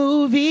Channel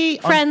movie.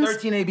 Friends. On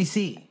 13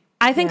 ABC.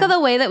 I think of the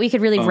way that we could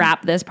really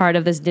wrap this part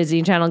of this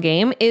Disney Channel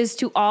game is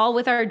to all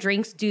with our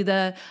drinks do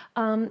the,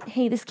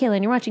 hey, this is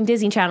Kaylin, you're watching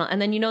Disney Channel.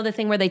 And then you know the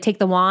thing where they take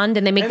the wand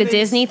and they make the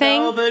Disney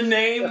thing? The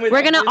name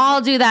We're going to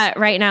all do that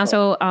right now.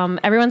 So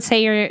everyone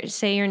say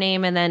your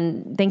name and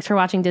then thanks for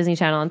watching Disney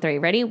Channel on 3.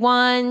 Ready?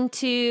 1,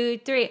 2,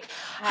 3.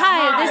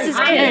 Hi, this is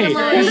Hey,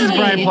 Kaylin. this is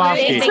Brian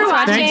Plofsky. Thanks for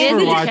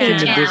watching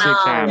the Disney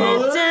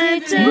Channel.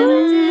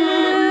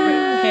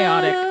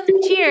 Chaotic.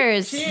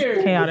 Cheers.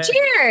 Chaotic.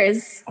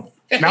 Cheers.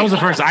 That was the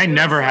first. I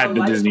never had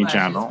the Disney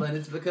Channel. But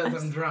it's because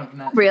I'm drunk.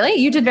 Not Really?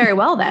 You did very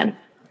well then.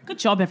 Good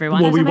job,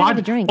 everyone. Well, we Somebody have a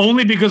watched drink.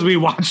 only because we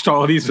watched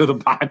all of these for the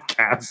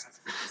podcast.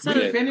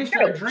 we finished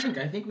our drink.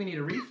 I think we need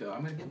a refill.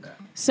 I'm gonna get that.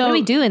 So What do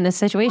we do in this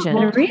situation?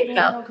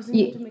 Refill. because you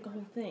need to make a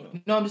whole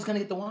thing. No, I'm just gonna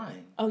get the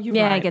wine. Oh, you're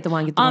Yeah, right. get the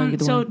one. Get the one. Get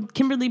the So one.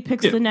 Kimberly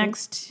picks the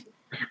next.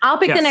 I'll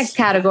pick the Yes. next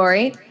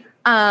category.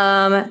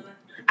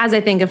 As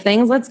I think of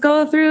things, let's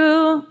go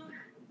through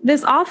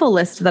this awful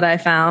list that I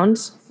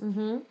found.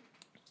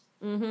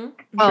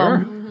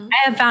 I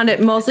have found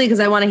it mostly because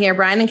I want to hear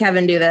Brian and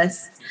Kevin do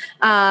this.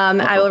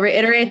 I will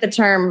reiterate the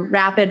term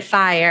rapid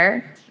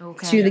fire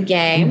to the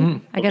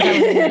game. I guess that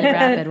wasn't really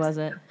rapid, was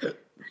it?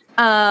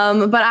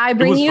 But I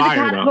bring was you the fire,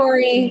 though.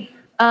 category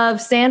of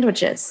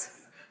sandwiches.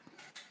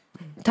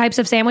 Types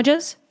of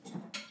sandwiches?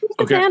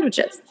 Okay.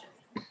 Sandwiches.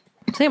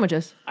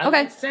 Sandwiches. I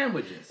Okay. like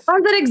sandwiches.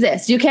 Ones that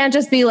exist. You can't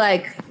just be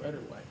like,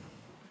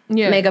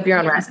 Yeah. make up your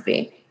own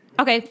recipe.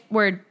 Okay.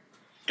 Word.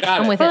 Got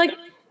I'm it. with But it. like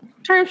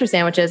terms for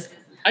sandwiches.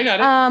 I got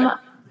it.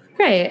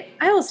 Great.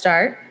 I will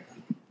start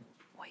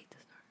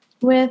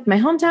with my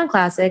hometown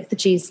classic, the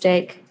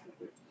cheesesteak.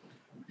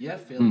 Yeah,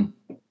 Phil.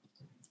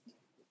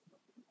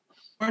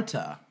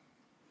 Torta.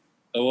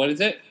 What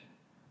is it?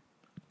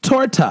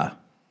 Torta.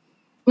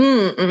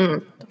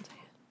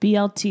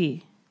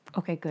 BLT.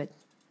 Okay, good.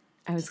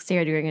 I was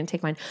scared you were going to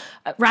take mine.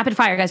 Rapid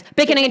fire, guys.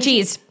 Bacon, egg, and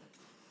cheese.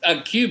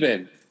 A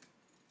Cuban.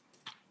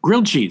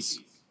 Grilled cheese.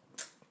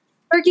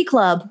 Turkey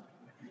Club.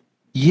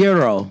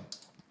 Gyro.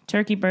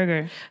 Turkey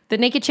burger. The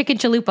naked chicken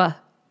chalupa.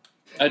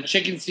 A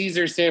chicken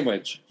Caesar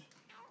sandwich.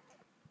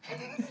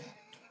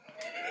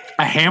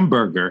 A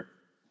hamburger.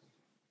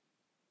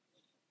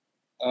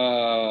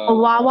 A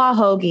Wawa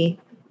hoagie.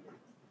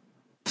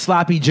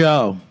 Sloppy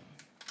Joe.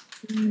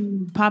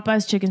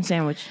 Popeye's chicken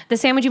sandwich. The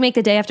sandwich you make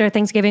the day after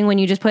Thanksgiving when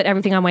you just put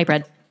everything on white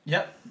bread.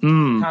 Yep.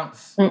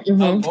 Counts. Or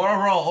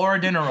a roll, or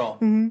a dinner roll.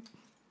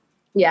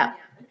 Yeah.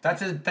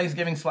 That's a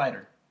Thanksgiving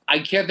slider. I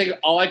can't think.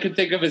 All I could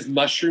think of is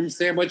mushroom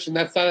sandwich, and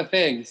that's not a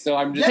thing. So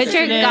I'm just. Put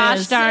your it gosh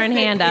is. darn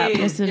hand up.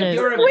 Yes, it is.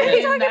 What are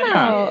you talking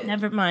about?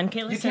 Never mind.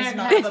 Kayla You says can't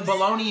no. have the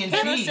bologna and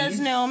Kayla cheese. says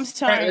no. I'm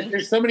sorry.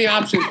 There's so many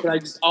options,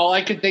 but all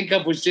I could think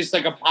of was just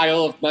like a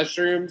pile of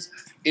mushrooms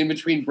in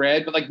between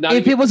bread, but like not.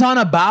 If even, it was on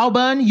a bao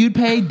bun, you'd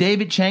pay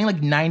David Chang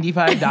like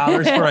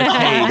 $95 for a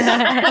case.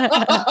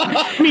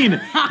 I mean,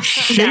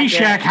 Shake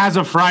Shack has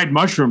a fried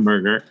mushroom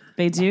burger.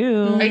 They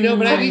do. I know,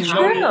 but I didn't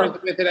True. go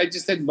with it. I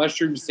just said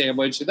mushroom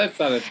sandwich, and that's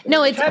not a thing.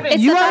 No, it's you the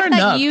are fact that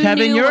enough. you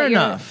Kevin, knew you're what your-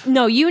 enough.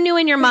 No, you knew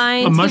in your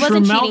mind. A He mushroom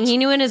wasn't melt? cheating. He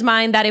knew in his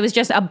mind that it was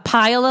just a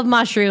pile of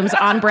mushrooms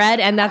on bread,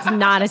 and that's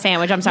not a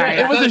sandwich. I'm sorry.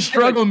 It was a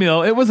struggle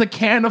meal. It was a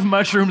can of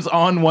mushrooms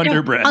on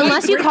Wonder Bread.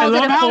 Unless you called it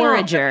love a how we're-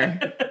 forager.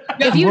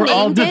 If you We're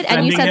all named it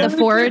and you said defending the him.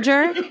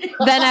 forager,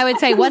 then I would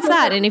say, what's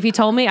that? And if you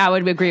told me, I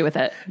would agree with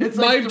it. It's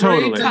My like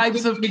brain three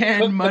types of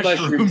canned cooked the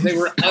mushrooms. They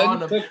were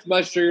on a- uncooked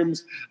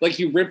mushrooms. Like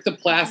you rip the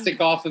plastic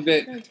off of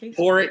it,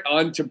 pour it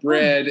onto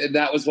bread, and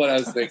that was what I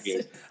was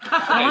thinking. So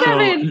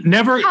Kevin,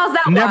 never how's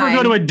that go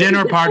wine? to a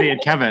dinner party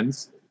at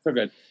Kevin's. So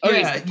good.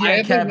 Okay, Yeah, so I yeah,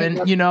 have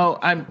Kevin. You know,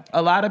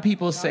 a lot of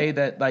people say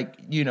that, like,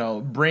 you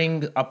know,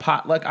 bring a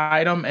potluck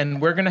item,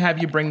 and we're gonna have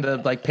you bring the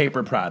like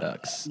paper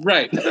products.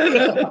 right. You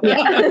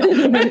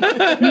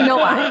know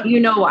why? You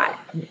know why?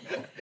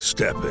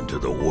 Step into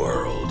the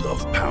world of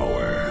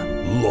power,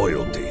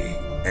 loyalty,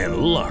 and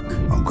luck.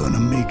 I'm gonna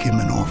make him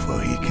an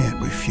offer he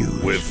can't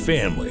refuse. With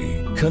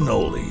family,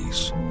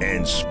 cannolis,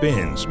 and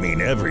spins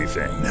mean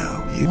everything.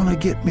 Now, you wanna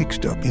get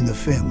mixed up in the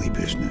family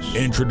business.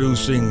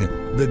 Introducing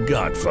The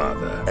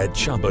Godfather at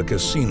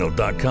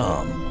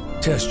ChumbaCasino.com.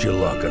 Test your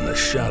luck in the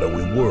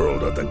shadowy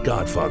world of The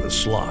Godfather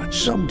slot.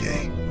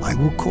 Someday, I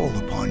will call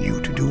upon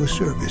you to do a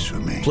service for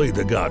me. Play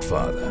The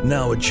Godfather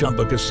now at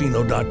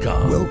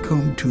ChumbaCasino.com.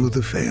 Welcome to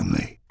the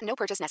family. No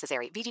purchase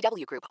necessary.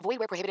 VGW Group. Void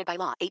where prohibited by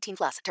law. 18+.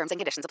 Terms and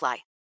conditions apply.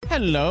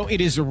 Hello,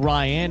 it is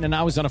Ryan, and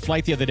I was on a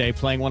flight the other day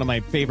playing one of my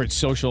favorite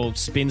social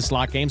spin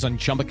slot games on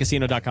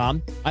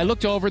ChumbaCasino.com. I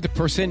looked over at the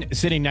person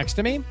sitting next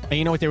to me, and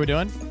you know what they were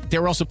doing? They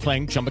were also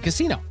playing Chumba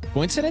Casino.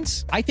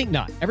 Coincidence? I think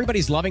not.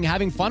 Everybody's loving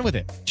having fun with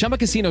it. Chumba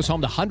Casino is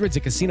home to hundreds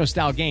of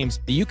casino-style games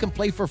that you can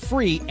play for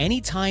free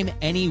anytime,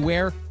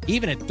 anywhere,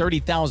 even at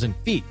 30,000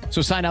 feet.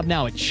 So sign up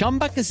now at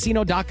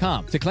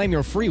ChumbaCasino.com to claim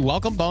your free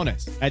welcome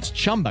bonus. That's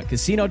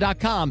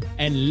ChumbaCasino.com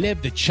and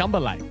live the Chumba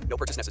life. No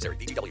purchase necessary.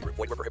 VGW Group.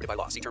 Void where prohibited by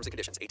law. See terms and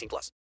conditions.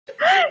 18+.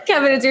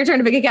 Kevin, it's your turn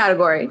to pick a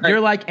category. You're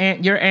like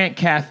your Aunt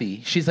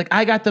Kathy. She's like,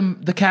 I got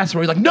the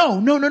casserole. You're like, no,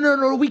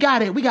 we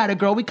got it,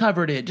 girl. We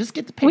covered it. Just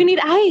get the paper. We need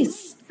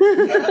ice.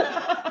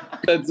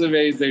 That's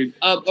amazing.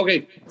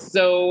 Okay,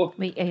 so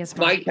Wait, ASMR.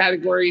 my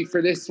category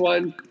for this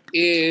one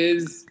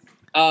is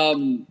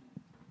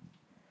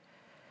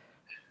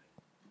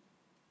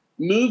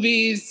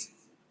movies.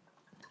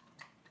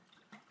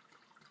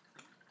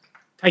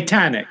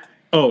 Titanic.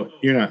 Oh,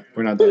 we're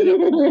not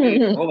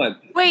done. Hold on.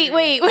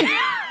 Wait.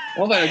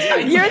 Hold on.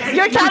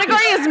 Your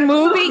category is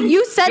movie.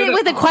 You said it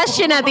with a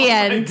question at the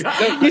end.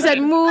 You said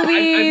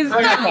movies.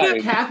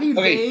 Kathy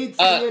Bates,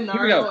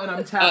 Leonardo, and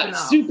I'm tapping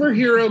out.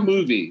 Superhero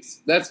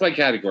movies. That's my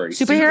category.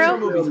 Superhero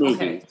movies.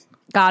 Okay.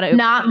 Got it.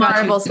 Not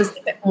Marvel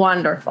specific.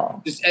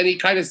 Wonderful. Just any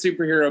kind of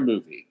superhero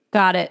movie.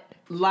 Got it.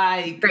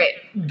 Like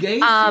Great. gay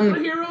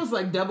superheroes,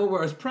 like Devil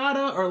Wears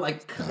Prada, or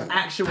like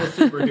actual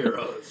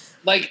superheroes.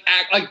 Like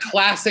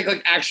classic,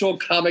 like actual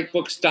comic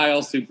book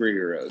style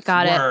superheroes.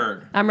 Got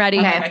Word. it. I'm ready.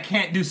 I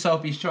can't do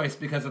Sophie's Choice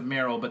because of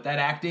Meryl, but that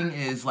acting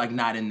is like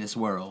not in this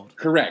world.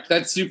 Correct.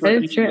 That's super.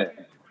 That is true.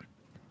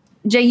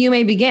 Jay, you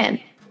may begin.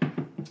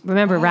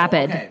 Remember,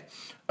 rapid. Okay.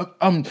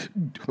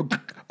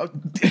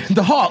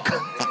 The Hulk.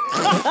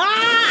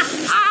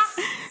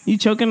 You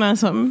choking on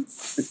something?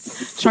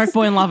 Shark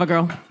Boy and Lava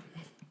Girl.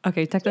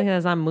 Okay, technically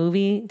that's not a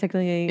movie.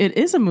 Technically, It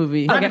is a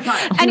movie. Okay.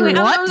 Anyway,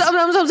 What?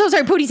 I'm so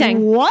sorry. Pootie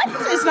Tang. What?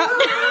 It's not.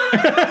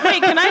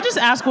 Wait, can I just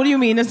ask? What do you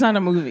mean it's not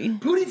a movie?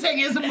 Pootie Tang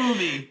is a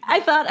movie.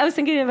 I was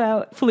thinking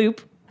about Floop,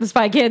 the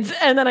Spy Kids,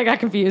 and then I got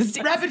confused.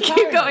 Rapid Keep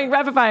fire. going.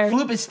 Rapid fire.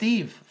 Floop is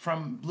Steve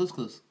from Blue's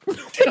Clues.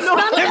 It's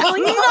not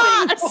Alan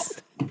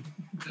Cummings.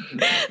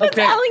 That's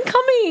Alan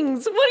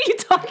Cummings. What are you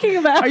talking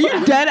about? Are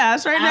you dead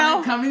ass right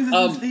Alan now? Cummings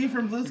is Steve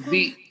from Blue's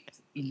Clues.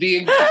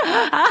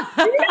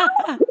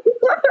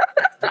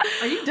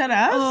 Are you dead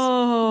ass?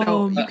 Oh,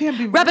 No, you can't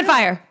be. Rapid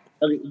fire.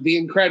 Okay,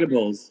 The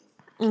Incredibles.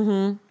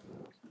 Mm-hmm.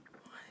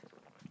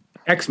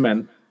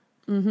 X-Men.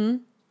 Mm-hmm.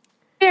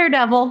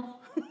 Daredevil.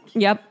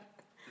 Yep.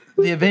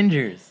 The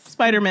Avengers.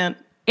 Spider-Man.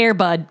 Air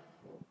Bud.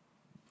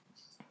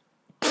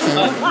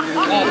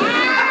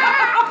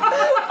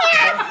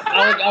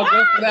 I'll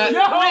go for that.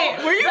 No, wait,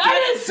 were you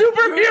that is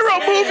superhero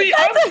movie?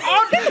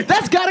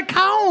 That's gotta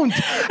count.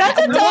 That's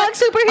a dog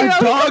superhero.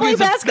 A dog Play is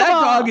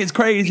basketball. that dog is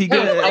crazy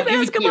good. I'll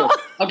give it to you.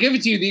 I'll give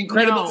it to you. The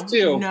Incredibles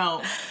 2.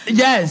 No.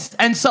 Yes,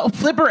 and so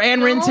Flipper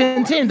and Rin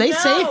Tin Tin, they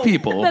save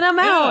people. Then I'm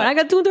out. I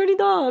got 2 dirty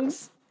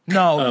dogs.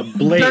 No,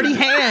 Blade. dirty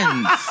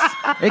hands.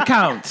 It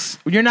counts.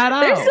 You're not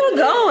out. They're still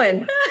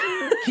going.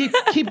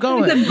 Keep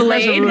going. The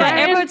Blade.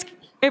 Yeah,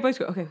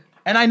 Airbuds. Okay.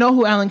 And I know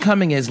who Alan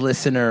Cumming is,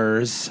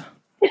 listeners.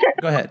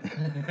 Go ahead.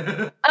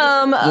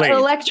 Blade.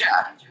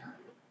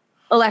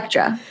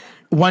 Electra.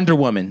 Wonder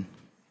Woman,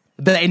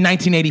 the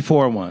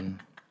 1984 one.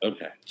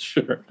 Okay,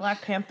 sure.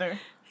 Black Panther.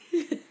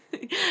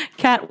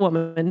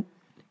 Catwoman.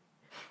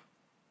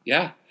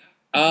 Yeah.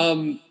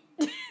 Batman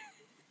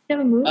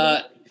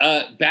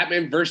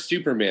vs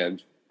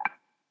Superman.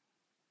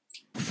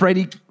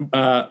 Freddie.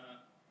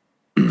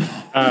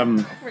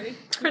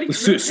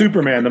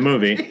 Superman, the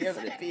movie.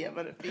 I'm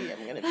gonna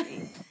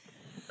be.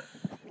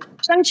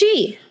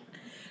 Shang-Chi.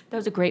 That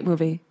was a great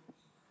movie.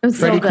 It was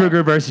Freddy so good.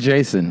 Krueger versus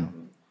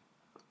Jason.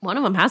 One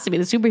of them has to be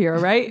the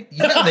superhero, right?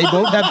 Yeah, they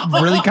both have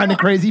really kind of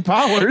crazy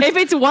powers. If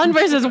it's 1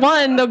 versus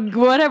 1, the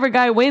whatever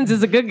guy wins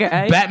is a good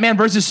guy. Batman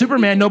versus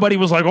Superman, nobody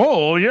was like,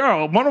 oh,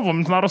 yeah, one of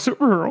them's not a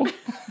superhero.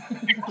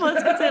 Well,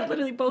 it's 'cause they're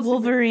literally both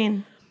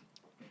Wolverine.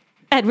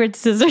 Edward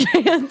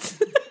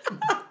Scissorhands.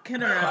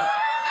 Get her out.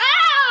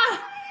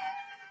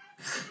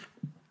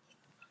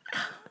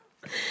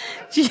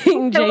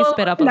 Jay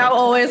spit up. Now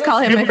always call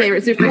him my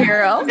favorite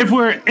superhero.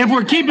 If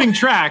we're keeping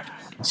track,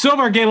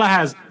 Silver Gala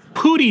has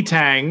Pootie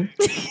Tang,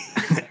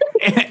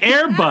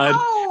 Air Bud,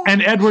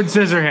 and Edward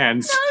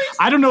Scissorhands.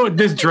 I don't know what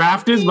this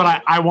draft is,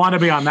 but I want to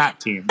be on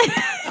that team.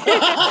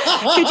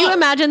 Could you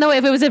imagine though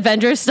if it was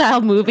Avengers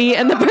style movie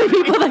and the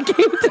people that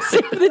came to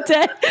save the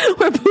day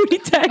were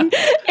Pootie Tang,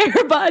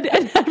 Air Bud,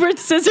 and Edward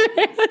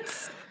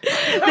Scissorhands?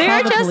 They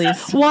are just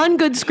police. one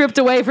good script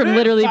away from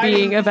literally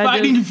being Avengers.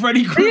 Fighting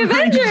Freddy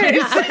Krueger.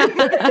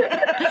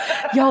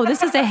 Yo,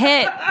 this is a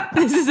hit.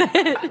 This is a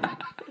hit.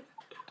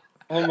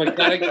 Oh my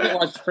god, I can't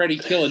watch Freddy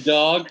kill a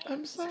dog.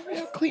 I'm sorry,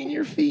 I'll clean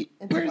your feet.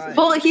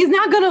 Well, he's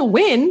not gonna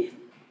win.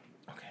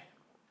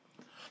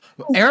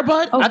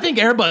 Airbud? I think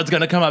Airbud's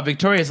gonna come out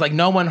victorious. Like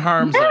no one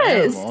harms an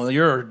Yes. animal.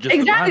 You're just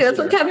Exactly. That's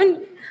what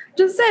Kevin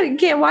just said. You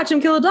can't watch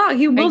him kill a dog.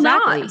 He will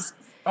Exactly. not.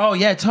 Oh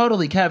yeah,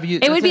 totally, Kev.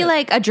 It would be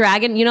like a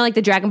dragon, you know, like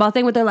the Dragon Ball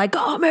thing where they're like,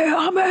 oh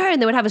man,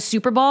 and they would have a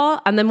Super Ball,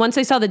 and then once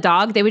they saw the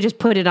dog, they would just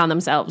put it on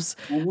themselves.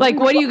 Like,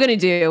 what are you gonna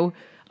do?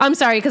 I'm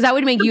sorry, because that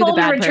would make you the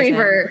bad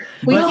retriever.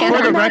 person. But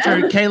for the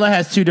record, Kayla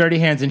has 2 dirty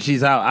hands and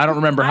she's out. I don't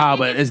remember how,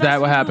 but is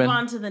that what happened? Move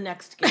on to the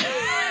next game.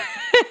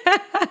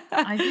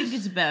 I think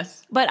it's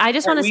best. But I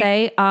just want to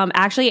say,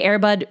 actually, Air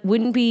Bud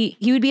would be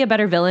a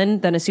better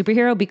villain than a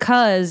superhero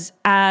because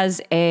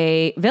as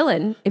a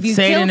villain, if you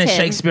say it killed in a him,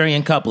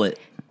 Shakespearean couplet.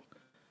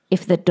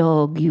 if the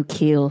dog you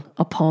kill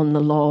upon the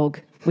log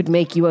would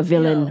make you a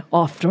villain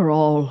after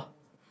all.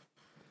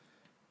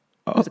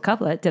 There's a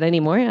couplet. Did I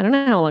need more? I don't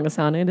know how long a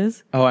sonnet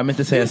is. Oh, I meant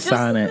to say a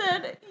sonnet.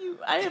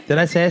 Did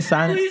I say a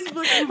sonnet?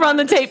 Run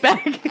the tape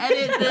back.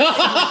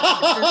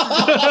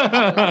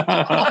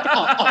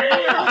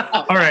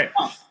 All right.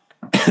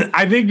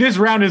 I think this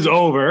round is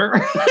over.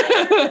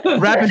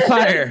 Rapid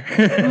fire.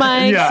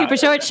 My super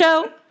short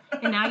show.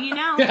 And now you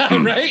know.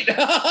 Yeah, right?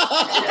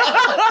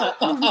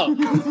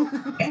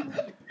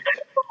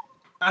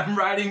 I'm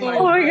writing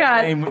Oh my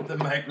God. name with the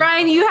microphone.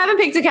 Ryan, you haven't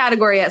picked a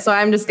category yet, so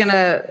I'm just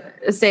gonna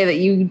say that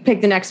you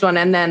pick the next one,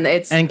 and then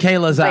it's And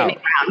Kayla's out.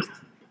 lightning round.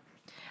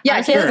 Yeah,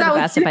 Honestly, Kayla's it's out the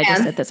with best two if I just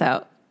hands. sit this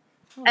out.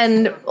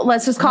 And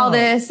let's just call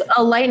this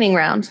a lightning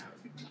round.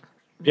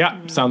 Yeah,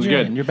 sounds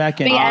good. You're back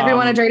in. Give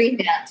everyone a dirty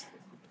hand.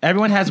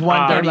 Everyone has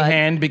one dirty Like-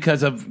 hand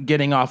because of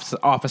getting off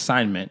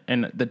assignment,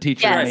 and the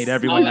teacher Yes. made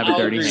everyone have a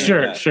dirty agree.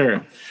 hand.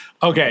 Sure.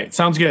 Okay,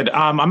 sounds good.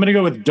 I'm going to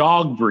go with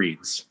dog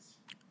breeds.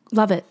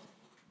 Love it.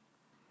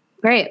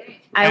 Great.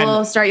 I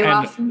will start you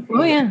off.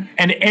 Oh yeah.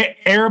 And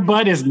Air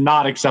Bud is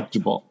not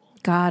acceptable.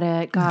 Got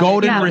it.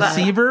 Golden Yeah, but-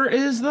 receiver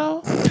is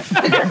though.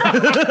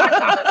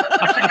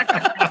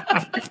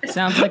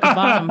 Sounds like a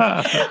bottom.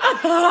 Air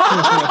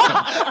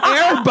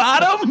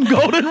bottom,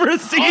 golden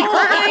receiver.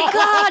 Oh my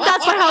God,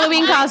 that's my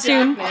Halloween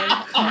costume.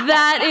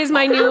 That is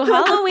my new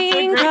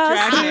Halloween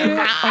costume.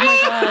 Oh my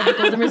God, the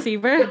golden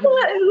receiver.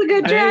 That is a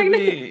good drag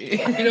name.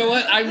 You know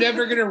what? I'm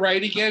never going to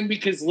write again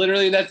because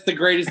literally that's the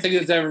greatest thing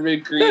that's ever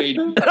been created.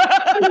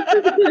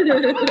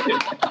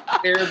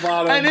 Air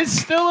bottom. And it's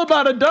still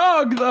about a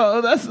dog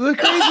though. That's the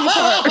crazy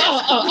part.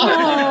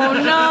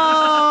 Oh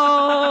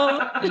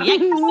no.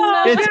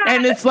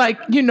 It's like,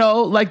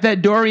 like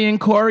that Dorian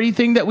Corey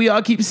thing that we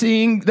all keep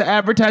seeing the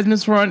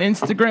advertisements for on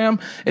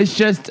Instagram. It's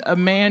just a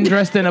man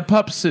dressed in a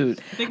pup suit.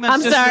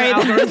 I'm sorry,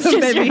 that's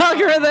just your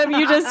algorithm.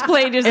 You just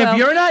played yourself. If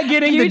you're not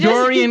getting the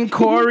Dorian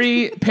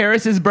Corey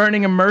Paris is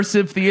Burning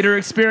immersive theater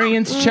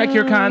experience, check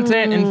your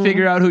content and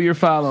figure out who you're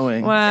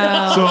following.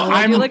 Wow. So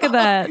Look at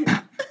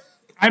that.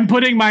 I'm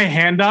putting my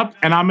hand up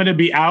and I'm going to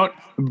be out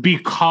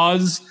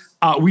because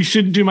we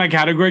shouldn't do my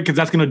category because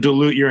that's going to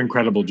dilute your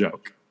incredible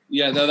joke.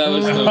 Yeah, no, that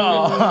was so good.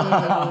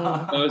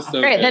 That was so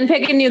Great. good. Then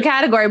pick a new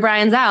category.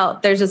 Brian's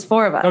out. There's just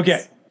 4 of us.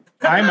 Okay.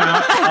 I'm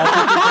out. I'll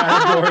pick the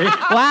category.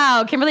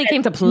 Wow, Kimberly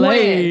came to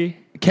play.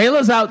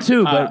 Kayla's out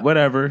too, but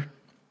whatever.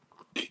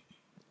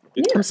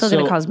 I'm still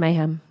going to cause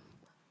mayhem.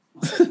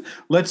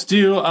 Let's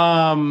do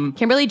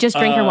Kimberly, just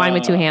drink her wine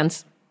with 2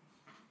 hands.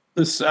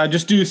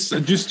 just do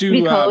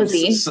Be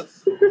cozy.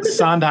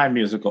 Sondheim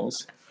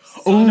musicals.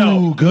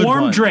 Ooh, good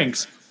Warm one.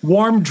 drinks.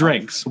 Warm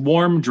drinks.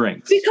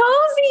 Be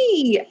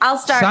cozy. I'll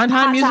start.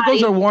 Sondheim Hot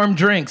musicals toddy. or warm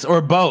drinks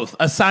or both.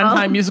 A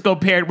Sondheim musical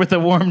paired with a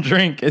warm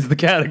drink is the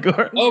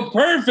category. Oh,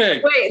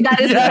 perfect. Wait, that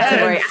is the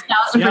category.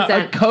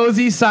 1,000%. A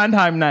cozy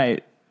Sondheim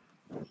night.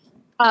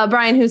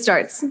 Brian, who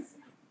starts?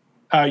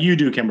 You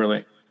do,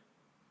 Kimberly.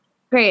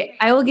 Great.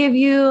 I will give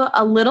you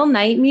a little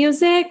night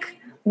music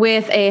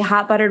with a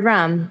hot buttered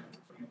rum.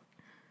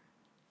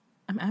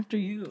 I'm after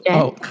you.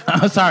 Oh,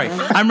 sorry.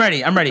 I'm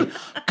ready.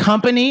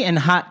 Company and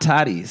hot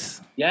toddies.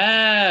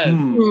 Yes.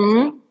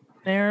 Mm-hmm.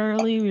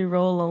 Merrily we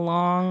roll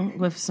along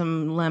with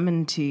some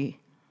lemon tea.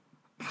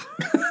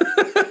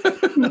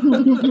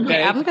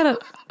 Okay.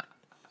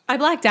 I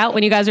blacked out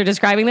when you guys are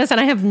describing this, and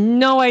I have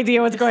no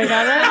idea what's going on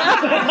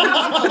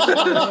right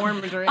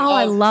now. Oh,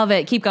 I love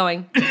it. Keep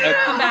going.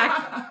 Come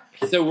back.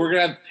 So we're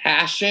going to have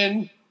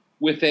passion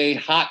with a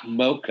hot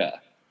mocha.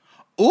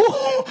 Ooh,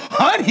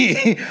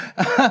 honey.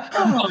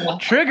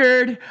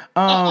 Triggered.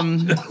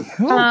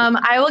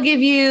 I will give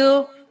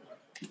you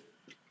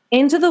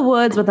Into the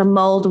Woods with a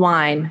mulled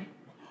wine.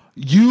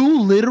 You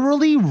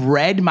literally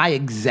read my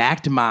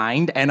exact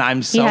mind, and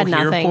I'm so had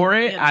here nothing. for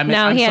it. I'm he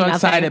had so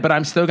excited, nothing. but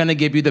I'm still going to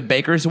give you the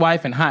baker's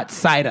wife and hot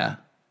cider.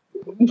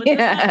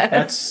 Yeah.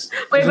 That's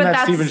Wait, isn't but that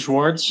that's Steven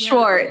Schwartz?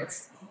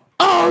 Schwartz.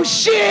 Oh,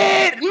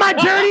 shit. My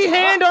dirty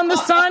hand on the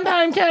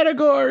Sondheim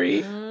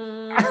category.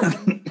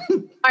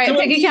 All right,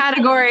 pick a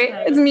category.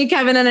 It's me,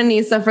 Kevin, and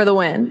Anissa for the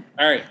win.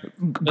 All right.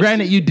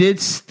 Granted, you did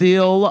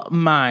steal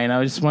mine.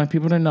 I just want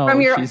people to know. From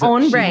your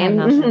own brain.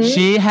 Mhm.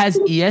 She has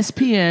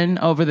ESPN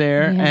over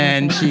there,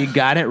 and she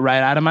got it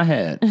right out of my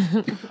head.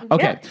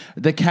 Okay,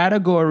 the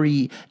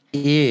category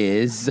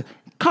is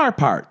car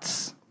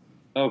parts.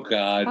 Oh,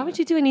 God. Why would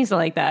you do Anissa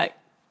like that?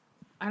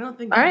 I don't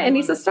think. All right,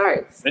 Anissa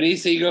starts.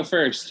 Anissa, you go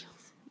first.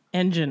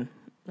 Engine.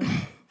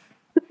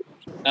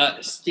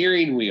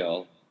 Steering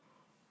wheel.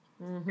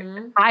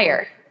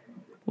 Tire.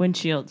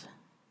 Windshield.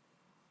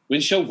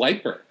 Windshield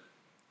wiper.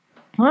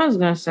 What I was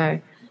going to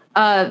say.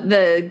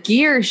 The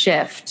gear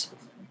shift.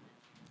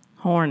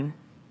 Horn.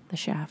 The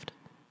shaft.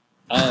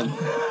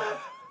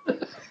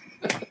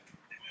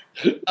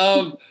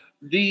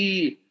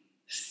 The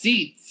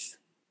seats.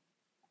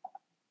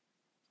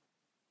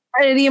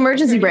 The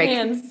emergency brake.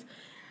 Hands.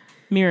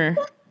 Mirror.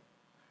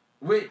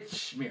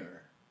 Which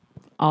mirror?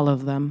 All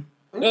of them.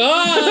 No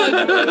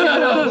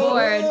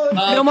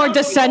more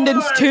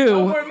Descendants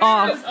 2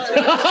 off.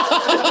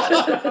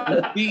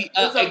 The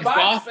It's a box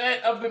exhaust.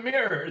 set of the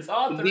mirrors.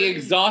 All The three.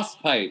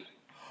 exhaust pipe.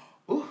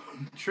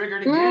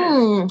 Triggered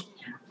again.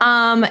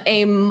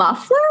 A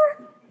muffler?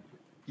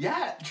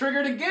 Yeah,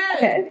 triggered again.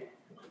 Okay.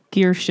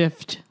 Gear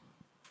shift.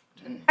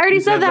 I already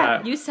said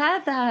that. You said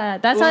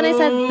that. That's when I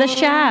said the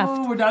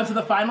shaft. We're down to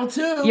the final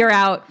two. You're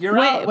out. You're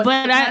out.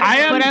 But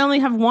I only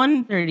have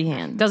one dirty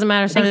hand. Doesn't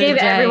matter. So I gave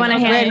everyone a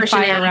hand for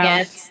Fire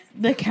shenanigans.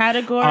 The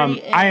category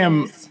is...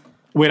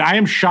 I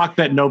am shocked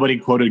that nobody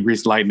quoted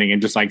Grease Lightning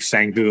and just like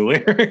sang through the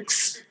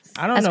lyrics.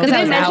 I don't know. Did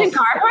they mention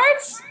car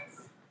parts?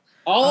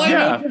 All I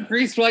know for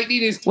Grease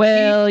Lightning is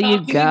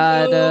you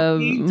gotta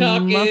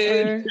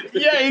muffler.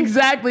 Yeah,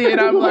 exactly.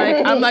 And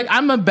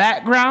I'm a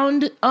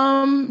background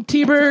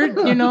T-Bird,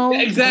 you know,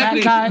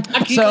 exactly. That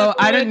guy. So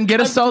I didn't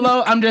get a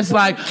solo. I'm just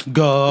like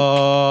go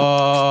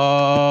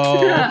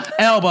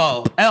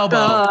elbow,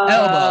 elbow,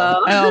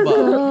 elbow,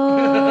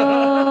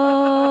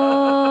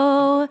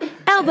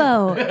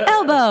 elbow,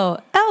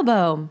 elbow,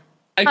 elbow.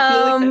 I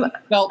feel like I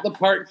felt the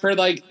part for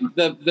like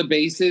the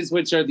basses,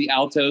 which are the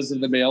altos of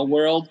the male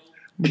world.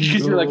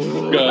 Because you're like,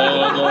 go,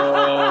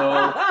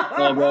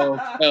 elbow,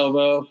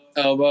 elbow,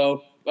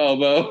 elbow,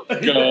 elbow,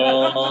 go.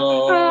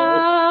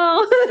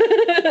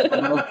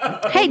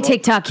 Hey,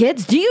 TikTok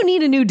kids, do you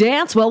need a new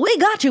dance? Well, we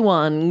got you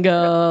one. Go.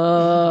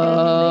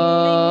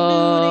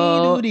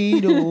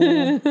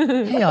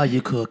 Hey, all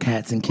you cool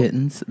cats and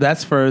kittens.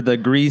 That's for the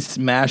Grease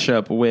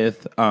mashup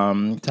with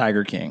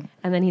Tiger King.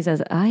 And then he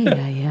says, ay,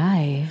 ay,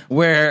 ay.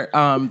 Where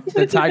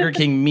the Tiger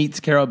King meets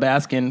Carol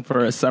Baskin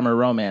for a summer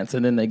romance,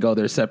 and then they go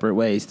their separate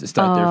ways to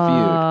start their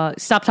feud.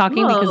 Stop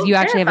talking because you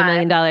actually have $1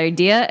 million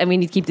idea, and we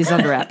need to keep this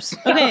under wraps.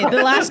 Okay,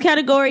 the last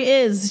category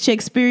is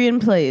Shakespearean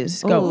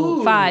plays. Go.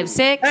 Ooh, 5,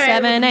 6,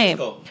 7, 8.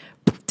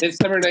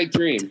 Midsummer Night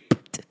Dream.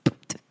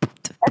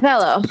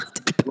 Othello.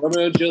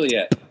 Romeo and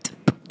Juliet.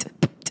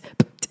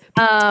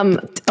 A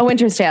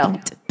Winter's Tale.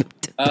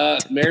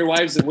 Merry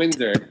Wives of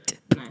Windsor.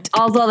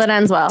 All's Well That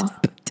Ends Well.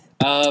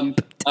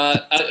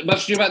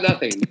 Much Ado About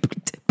Nothing.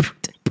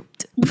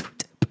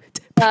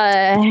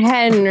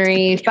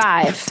 Henry V.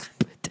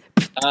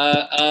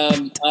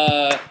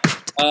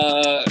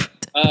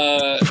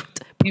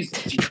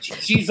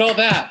 She's All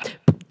That.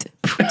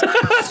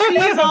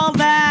 She's all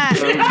that.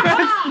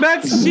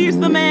 She's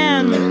the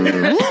man.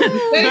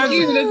 Thank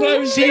you. That's what I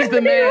was She's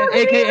the man,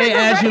 a.k.a.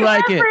 As You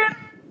Like It.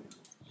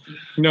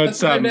 No,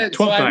 it's 12th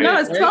night. No,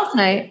 it's 12th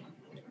night.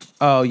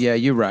 Oh, yeah,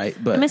 you're right.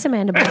 But I miss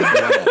Amanda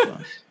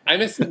Bynes. I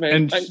miss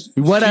Amanda.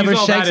 Whatever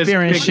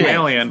Shakespeare and shit.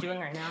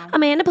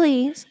 Amanda,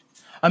 please.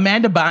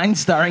 Amanda Bynes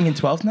starring in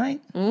 12th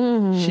Night?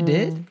 She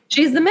did?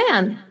 She's the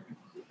man.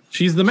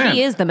 She's the man.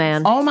 She is the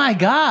man. Oh, my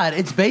God.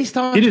 It's based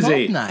on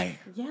 12th Night.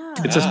 Yeah.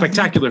 It's a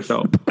spectacular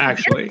film,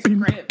 actually.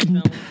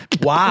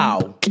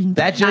 Wow.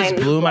 That just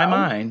blew my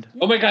mind.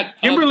 Oh, my God.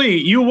 Kimberly,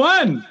 you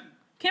won.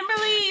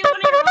 Kimberly, you won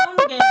your own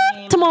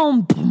game. Come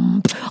on.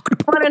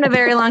 Won in a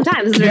very long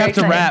time. This is You very have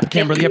to exciting. rap,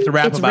 Kimberly. You have to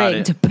rap about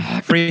it.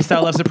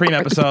 Freestyle Love Supreme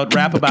episode.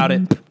 Rap about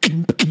it.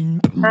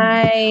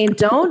 I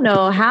don't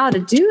know how to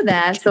do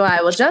that, so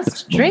I will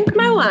just drink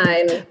my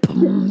wine.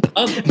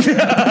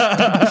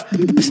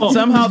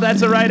 Somehow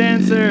that's the right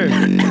answer.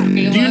 Do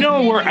you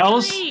know where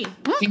else?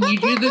 Can you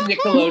do the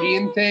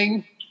Nickelodeon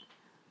thing?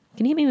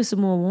 Can you hit me with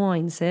some more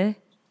wine, sir?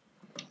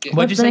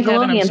 What'd you say,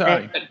 Kevin? I'm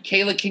sorry.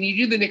 Kayla, can you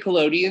do the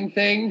Nickelodeon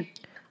thing?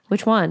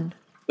 Which one?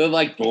 The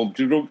like, boom,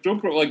 boom,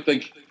 boom, like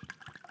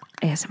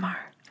ASMR.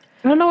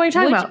 I don't know what you're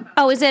talking about.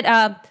 Oh, is it?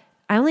 I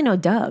only know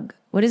Doug.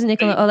 What is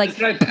Nickelodeon? Oh, like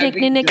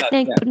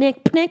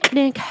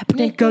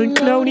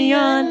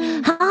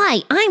Nickelodeon.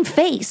 Hi, I'm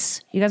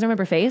Face. You guys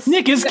remember Face?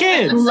 Nick is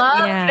kids.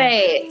 Love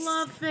Face.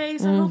 Love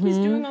Face. I hope he's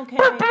doing okay.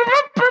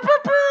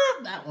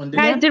 That one,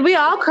 Guys, did we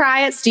all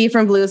cry at Steve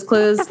from Blue's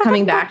Clues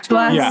coming back to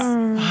us?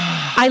 Yeah.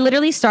 I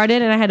literally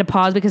started and I had to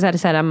pause because I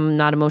said I'm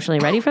not emotionally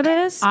ready for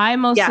this. I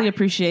mostly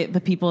appreciate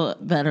the people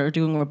that are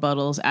doing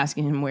rebuttals,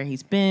 asking him where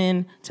he's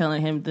been,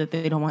 telling him that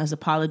they don't want his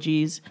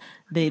apologies.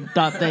 They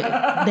thought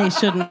that they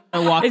shouldn't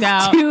have walked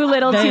out. Too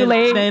little, too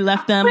late. They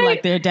left them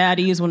like their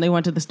daddies when they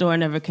went to the store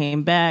and never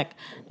came back.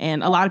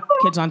 And a lot of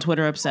kids on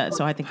Twitter are upset.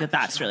 So I think that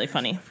that's really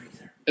funny.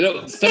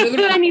 No, some of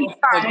them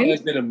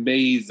have been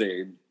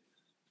amazing.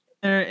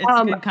 It's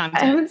good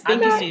content.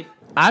 Thank you, Steve.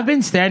 I've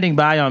been standing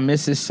by on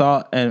Mr.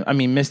 Salt and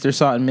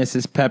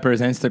Mrs.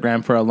 Pepper's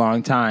Instagram for a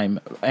long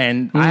time,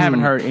 and I haven't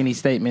heard any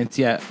statements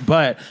yet.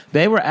 But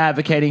they were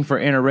advocating for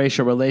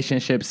interracial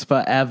relationships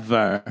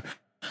forever.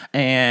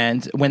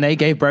 And when they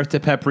gave birth to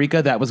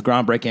Paprika, that was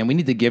groundbreaking. We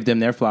need to give them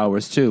their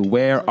flowers too.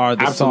 Where are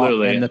the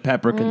salt and the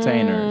pepper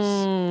containers?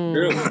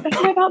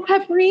 What about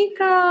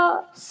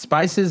paprika?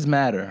 Spices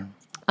matter.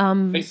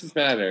 Spices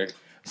matter.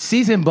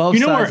 Season both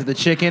sides of the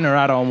chicken, or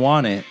I don't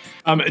want it.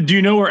 Do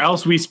you know where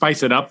else we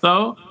spice it up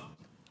though?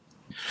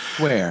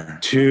 Where?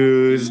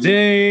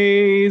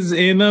 Tuesdays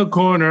in the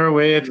corner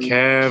with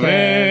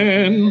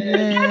Kevin.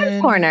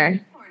 Kevin's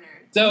Corner.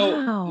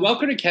 So,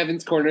 welcome to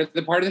Kevin's Corner,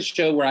 the part of the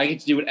show where I get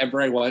to do whatever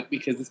I want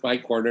because it's my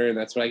corner and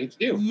that's what I get to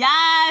do.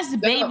 Yes,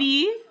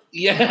 baby.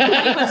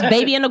 Yeah. It was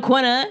baby in the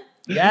corner.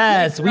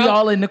 Yes, we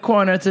all in the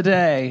corner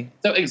today.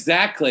 So,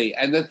 exactly.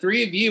 And the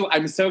three of you,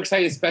 I'm so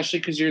excited, especially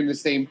because you're in the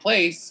same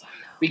place,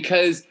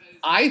 because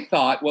I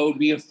thought what would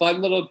be a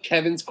fun little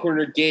Kevin's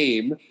Corner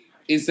game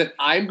is that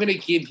I'm going to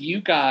give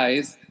you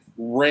guys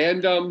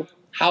random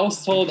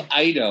household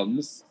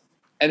items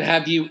and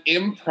have you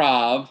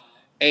improv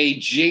a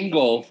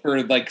jingle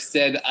for like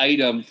said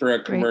item for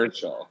a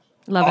commercial.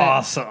 Love it.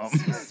 Awesome.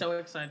 He's so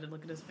excited.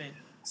 Look at his face.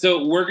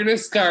 So we're going to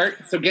start.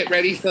 So get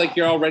ready. So like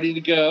you're all ready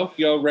to go.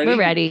 You all ready? We're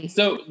ready.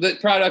 So the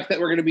product that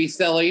we're going to be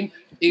selling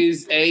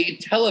is a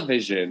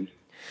television.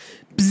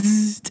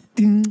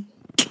 To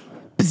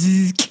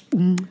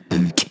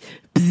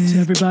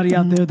everybody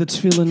out there that's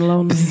feeling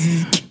lonely,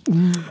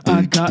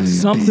 I got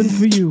something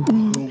for you.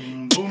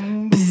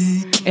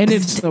 And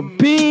it's a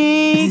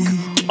big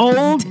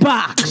old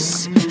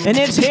box. And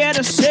it's here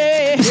to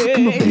say,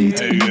 hey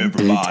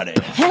everybody,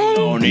 tune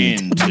on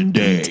in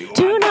today.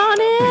 Tune on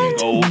in.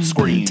 Big old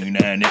screen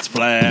and it's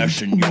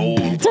flashing your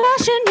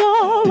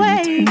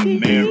way. In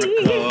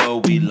America,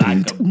 we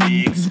like a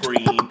big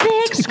screen. A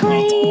big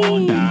screen. Come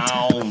on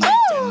down. You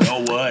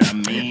know what I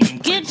mean?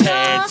 Get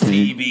Ted's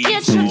TV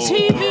Get store. your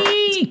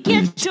TV.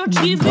 Get your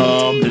TV.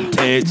 Come to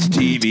Ted's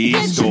TV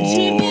Get store.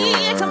 your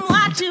TV. Come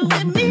watch it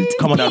with me.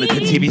 Come on down to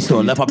Ted's TV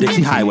store, left off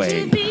Dixie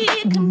Highway.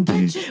 Come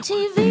get your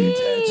TV.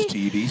 Ted's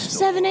TV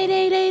store.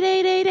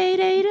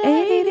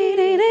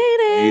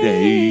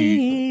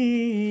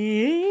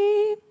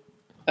 788-888-888-888.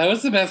 That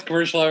was the best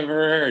commercial I've ever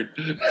heard.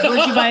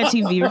 Would you buy a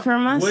TV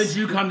from us? Would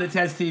you come to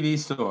Ted's TV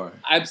store?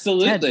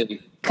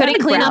 Absolutely. Could he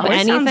clean up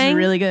Sounds anything?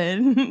 really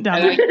good.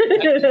 I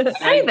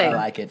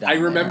like it. I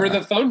remember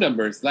the phone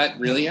numbers. That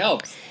really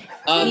helps.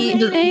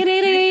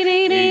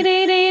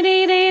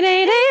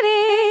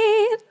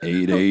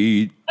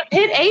 88.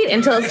 Hit 8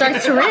 until it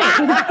starts to ring.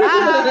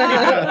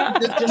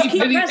 Just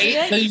keep pressing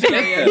 8 till you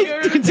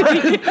get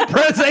there.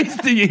 Press 8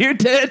 till you hear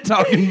Ted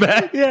talking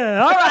back.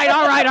 Yeah. All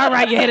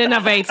right. You hit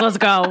enough 8s. Let's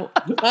go. All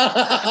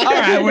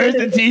right, where's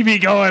the TV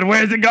going?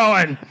 Where's it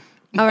going?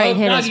 All right,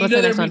 hit God, us. you What's know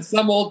the next there'd one? be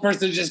some old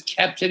person just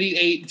kept hitting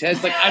 8 and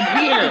 10's like,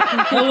 I'm here.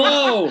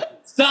 Hello.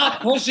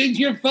 Stop pushing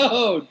your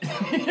phone.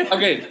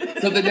 Okay,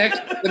 so the next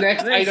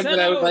item that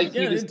I would like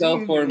you to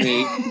sell for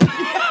me.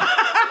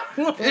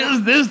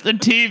 Is this the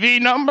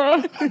TV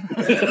number?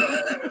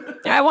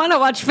 I want to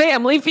watch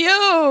Family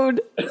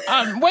Feud.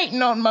 I'm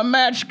waiting on my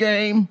match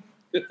game.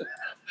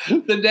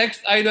 The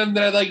next item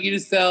that I'd like you to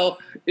sell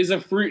is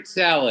a fruit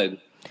salad.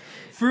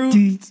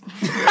 Fruit.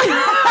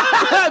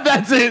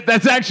 That's it.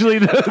 That's actually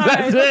the.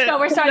 That's Let's it. go.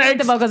 We're starting with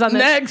the vocals on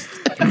this. Next.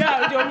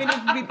 Yeah, do you want me to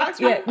beatbox?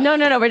 Yeah. No.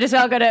 We're just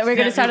all gonna. We're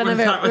gonna start on the.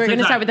 We're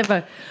gonna start with the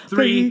vote.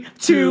 3,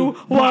 2,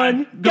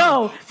 1,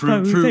 go.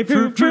 Fruit.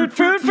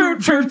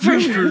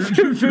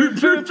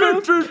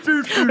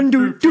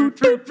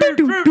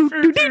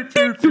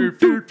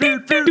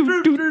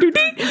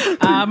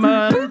 I'm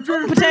a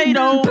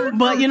potato,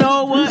 but you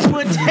know what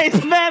would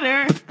taste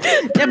better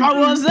if I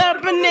was a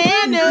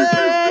banana?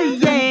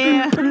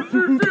 Yeah.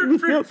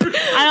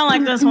 I don't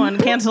like this one.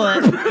 Cancel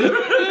it.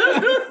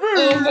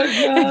 Oh my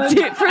God.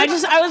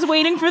 I was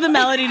waiting for the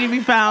melody to be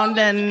found,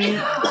 and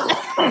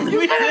You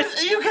could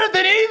have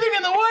been anything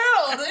in the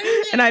world.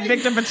 and I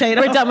picked a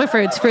potato. We're done with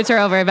fruits. Fruits are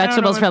over.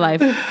 Vegetables for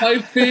life. My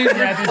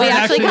favorite. We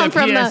actually come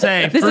from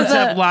PSA. this Fruits is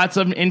have lots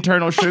of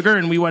internal sugar,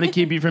 and we want to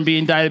keep you from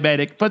being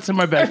diabetic. Put some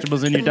more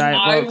vegetables in your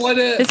diet,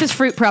 folks. This is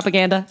fruit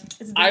propaganda.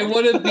 I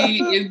want to be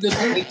in the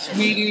pitch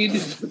meeting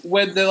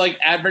when the like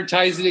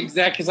advertising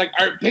exec is like,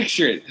 all right,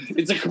 picture it.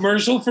 It's a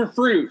commercial for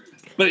fruit,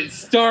 but it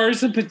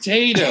stars a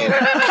potato.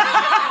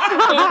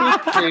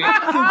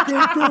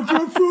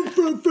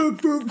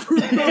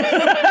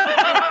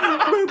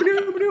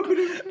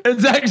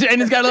 It's actually,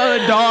 and it's got a lot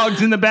of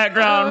dogs in the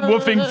background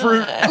woofing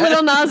fruit.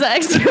 Little Nas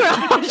X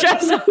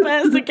dressed up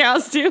as the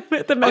costume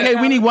with the Okay,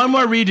 we need one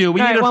more redo.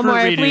 We All need right, a one fruit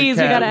more, redo. please.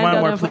 We Kat. gotta end one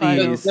on more, a fun.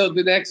 please. So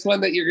the next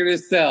one that you're going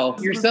to sell,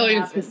 you're selling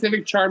a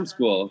specific charm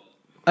school.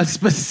 A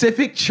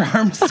specific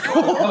charm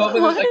school,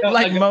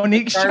 like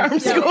Monique's charm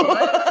school.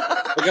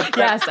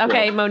 Yes.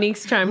 Okay.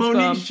 Monique's charm school.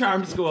 Monique's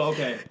charm school.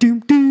 Okay.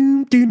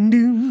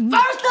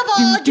 First of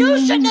all, you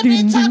shouldn't have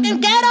been talking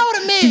ghetto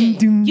to me.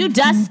 You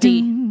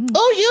dusty.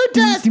 Oh, you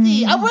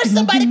dusty. I wish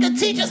somebody could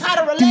teach us how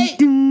to relate.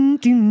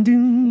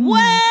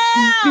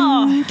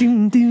 Well,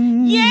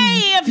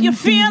 yeah, if you're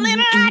feeling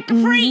like a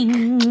freak,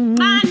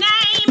 my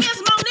name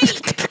is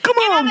Monique. Come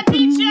on. And I'ma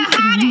teach you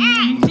how to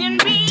act and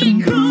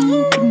be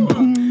cool.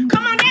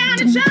 Come on down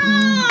to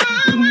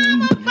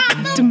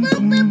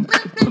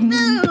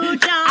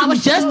I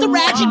was just a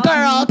ratchet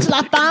girl till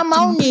I found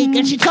Monique,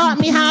 and she taught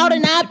me how to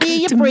not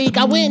be a freak.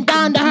 I went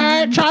down to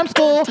her charm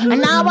school,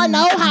 and now I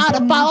know how to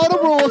follow the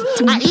rules.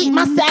 I eat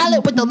my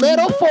salad with a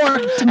little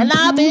fork, and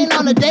I've been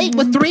on a date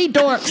with 3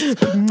 dorks.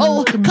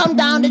 Oh, come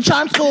down to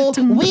charm school.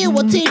 We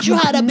will teach you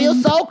how to be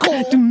so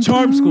cool.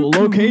 Charm School,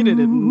 located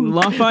in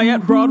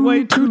Lafayette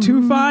Broadway,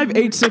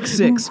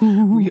 225-866.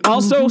 We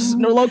also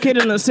are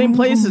located in the same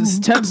place as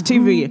Ted's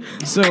TV.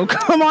 So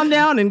come on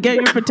down and get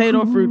your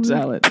potato fruit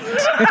salad.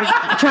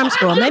 Charm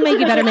school. They make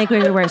you better, make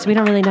you worse. We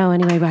don't really know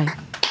anyway. Bye.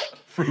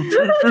 I'm a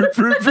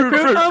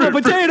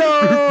potato.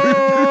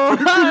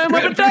 I'm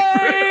a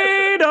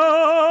potato.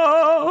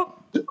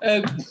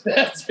 And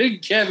that's been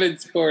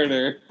Kevin's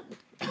Corner.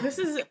 This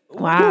is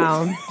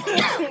wow.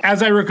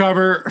 As I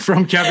recover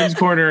from Kevin's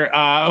corner,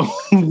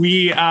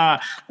 we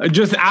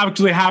just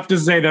actually have to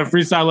say that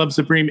Freestyle Love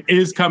Supreme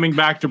is coming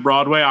back to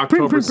Broadway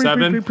October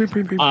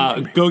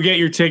 7th. Go get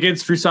your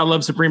tickets,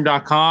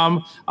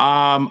 freestylelovesupreme.com.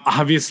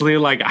 Obviously,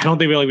 like, I don't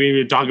think we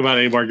need to talk about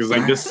it anymore because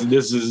like this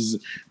is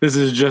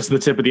just the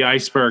tip of the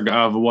iceberg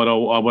of what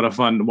a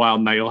fun,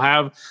 wild night you'll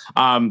have.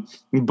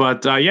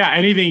 But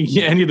anything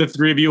any of the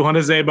three of you want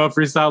to say about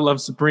Freestyle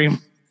Love Supreme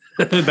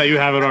that you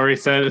haven't already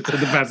said in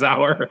the past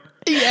hour?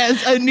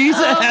 Yes,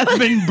 Anissa has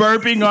been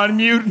burping on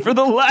mute for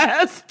the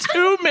last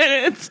 2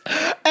 minutes,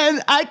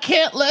 and I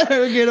can't let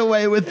her get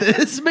away with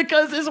this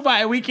because it's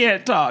why we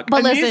can't talk.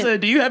 But Anissa, listen,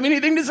 do you have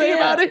anything to say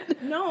about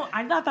it? No,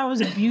 I thought that was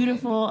a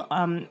beautiful.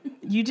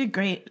 You did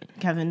great,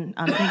 Kevin.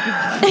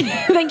 Thank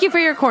you. Thank you for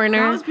your corner.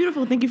 That was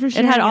beautiful. Thank you for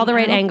sharing. It had all the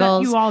right I hope that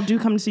angles. you all do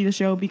come to see the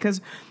show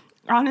because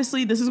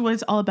honestly, this is what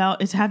it's all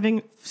about. It's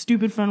having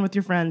stupid fun with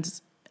your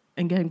friends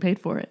and getting paid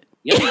for it.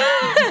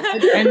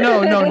 And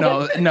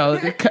no.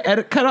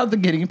 Cut out the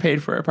getting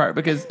paid for it part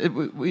because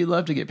we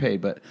love to get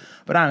paid, but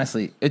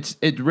honestly,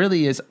 it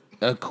really is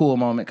a cool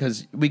moment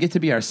because we get to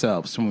be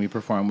ourselves when we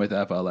perform with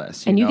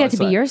FLS. And you get to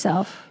be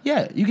yourself.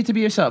 Yeah, you get to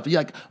be yourself.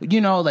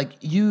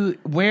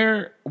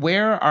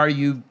 Where are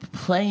you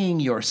playing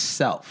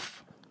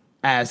yourself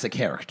as a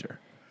character?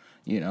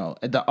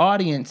 The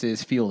audience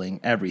is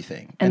fueling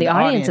everything. And the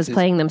audience is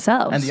playing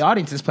themselves. And the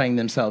audience is playing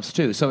themselves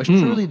too. So it's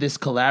truly this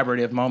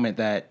collaborative moment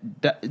that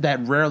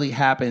rarely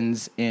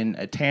happens in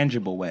a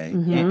tangible way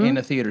in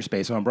a theater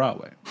space on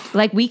Broadway.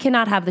 Like, we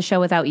cannot have the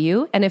show without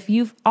you. And if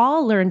you've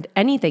all learned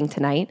anything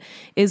tonight,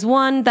 is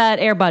one, that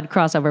Air Bud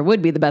crossover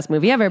would be the best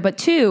movie ever. But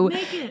two,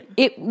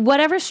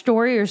 whatever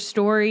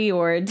story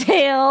or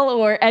tale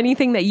or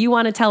anything that you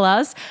want to tell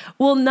us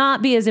will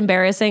not be as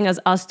embarrassing as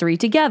us three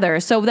together.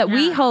 So that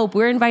we hope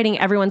we're inviting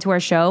everyone to our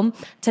show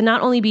to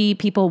not only be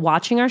people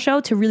watching our show,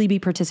 to really be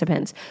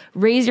participants.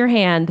 Raise your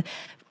hand.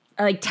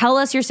 Tell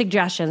us your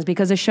suggestions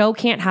because the show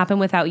can't happen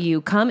without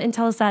you. Come and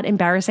tell us that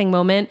embarrassing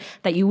moment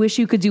that you wish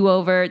you could do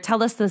over.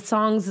 Tell us the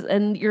songs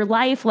in your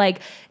life.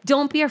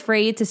 Don't be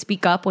afraid to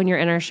speak up when you're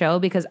in our show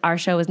because our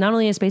show is not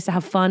only a space to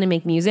have fun and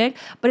make music,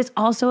 but it's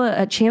also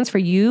a chance for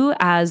you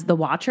as the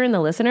watcher and the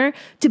listener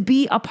to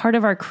be a part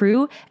of our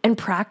crew and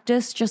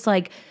practice just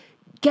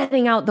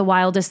getting out the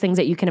wildest things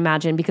that you can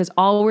imagine because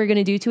all we're going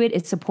to do to it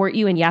is support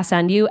you and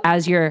and you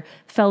as your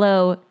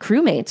fellow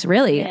crewmates,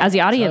 really, as the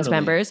audience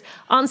members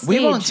on stage.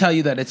 We won't tell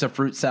you that it's a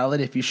fruit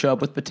salad if you show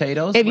up with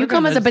potatoes. If you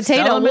come as a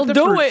potato, we'll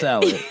do it.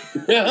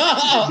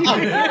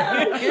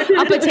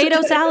 A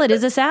potato salad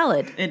is a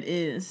salad. It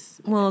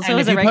is. Well, so and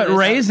is if a you put regular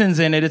raisins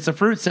in it, it's a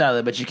fruit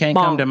salad, but you can't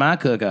come to my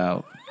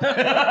cookout.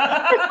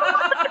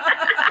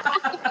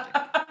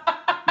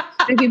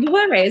 Do people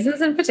put raisins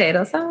in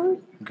potato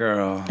salad?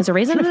 Girl. It's a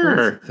raisin of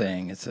fruit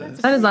thing. That is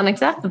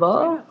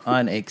unexacceptable.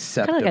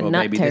 Unacceptable, kind of like a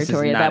nut baby. This is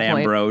territory at not that point.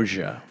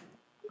 ambrosia.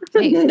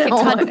 Hey,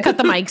 cut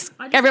the mics.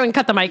 Everyone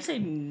cut the mics.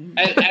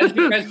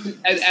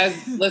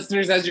 As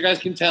listeners, as you guys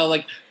can tell,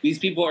 these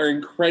people are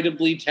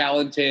incredibly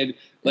talented.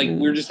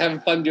 We're just having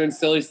fun doing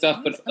silly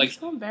stuff, but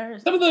some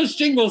of those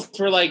jingles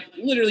were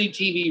literally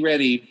TV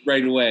ready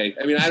right away.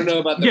 I mean, I don't know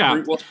about the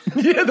fruit one.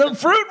 Yeah, the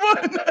fruit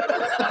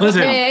one.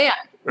 Listen. Yeah.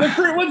 The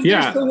fruit ones,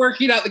 they're still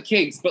working out the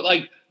kinks, but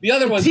the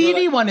other ones. The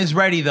TV one is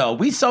ready though.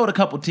 We sold a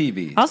couple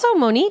TVs. Also,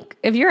 Monique,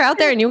 if you're out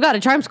there and you got a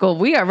charm school,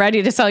 we are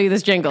ready to sell you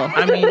this jingle.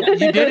 I mean,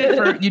 you did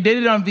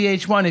it on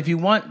VH1. If you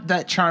want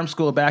that charm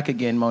school back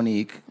again,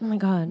 Monique. Oh my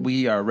God.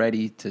 We are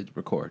ready to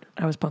record.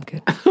 I was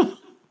pumpkin.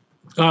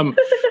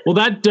 Well,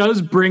 that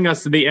does bring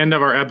us to the end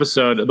of our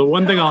episode. The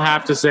one thing I'll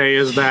have to say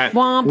is that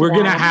we're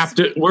gonna have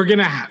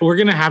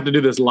to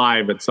do this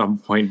live at some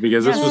point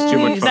because this was too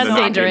much fun. That's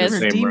dangerous. I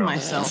redeem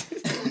myself.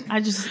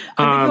 I think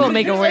we'll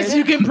make it work.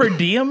 You can per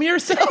diem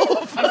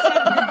yourself.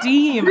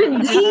 Redeem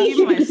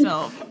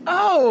myself.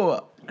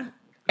 Oh.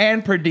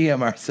 And per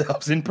diem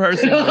ourselves in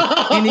person.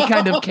 Any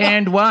kind of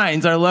canned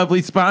wines our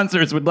lovely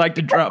sponsors would like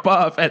to drop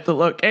off at the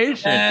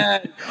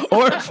location.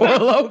 Or Four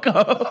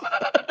Loko.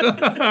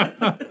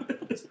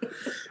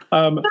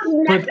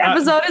 Next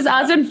episode is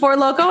us and Four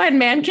Loko and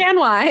Man Can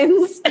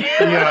Wines.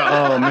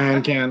 Yeah,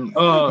 Man Can.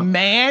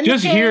 Man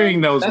Just Can?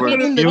 hearing those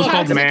words. It was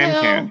called Man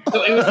Can.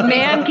 So it was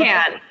Man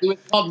Can. It was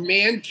called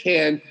Man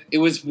Can. It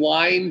was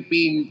wine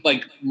being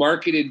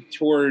marketed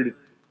toward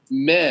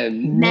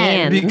men.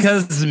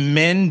 Because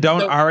men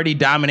don't already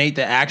dominate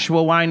the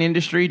actual wine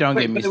industry. Don't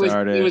get me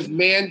started. It was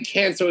Man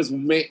Can, so it was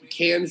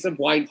cans of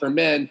wine for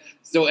men.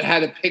 So it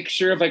had a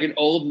picture of an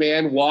old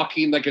man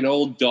walking an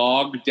old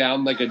dog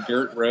down a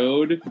dirt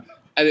road.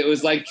 And it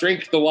was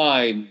drink the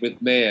wine with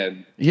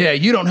man. Yeah,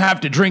 you don't have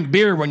to drink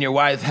beer when your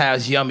wife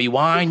has yummy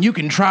wine. You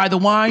can try the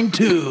wine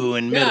too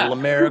in Middle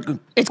America.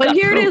 But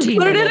here it is.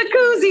 Put it in a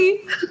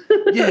koozie.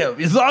 Yeah,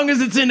 as long as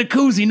it's in a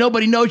koozie,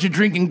 nobody knows you're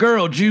drinking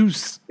girl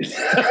juice.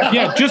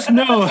 Yeah, just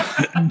know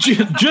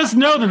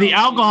that the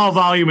alcohol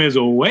volume is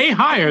way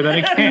higher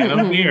than a can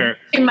of beer.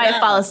 You might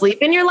fall asleep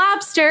in your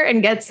lobster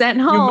and get sent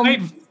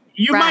home.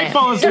 You might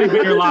fall asleep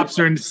in your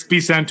lobster and be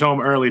sent home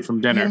early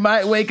from dinner. You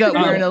might wake up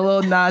wearing a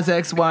little Nas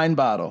X wine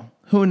bottle.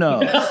 Who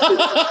knows?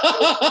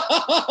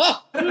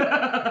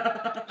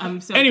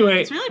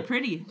 Anyway, it's really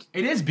pretty.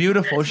 It is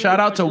beautiful. Shout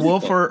out to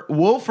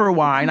Wolfer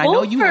Wine. I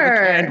know you have a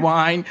canned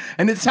wine,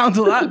 and it sounds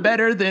a lot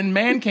better than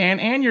Man Can,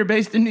 and you're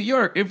based in New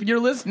York. If you're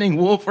listening,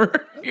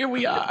 Wolfer, here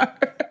we are.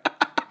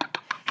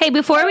 Hey,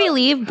 before we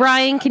leave,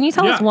 Brian, can you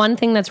tell us one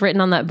thing that's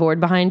written on that board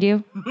behind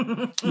you?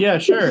 Yeah,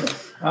 sure.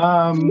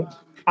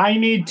 I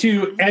need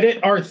to edit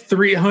our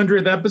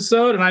 300th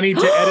episode, and I need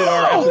to edit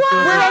our episode.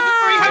 We're on the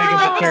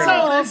 300th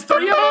episode. It's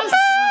 3 of us.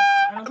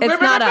 It's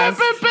not us.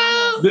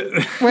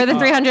 We're the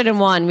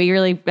 301. We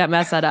really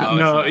messed that up.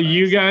 No,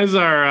 you guys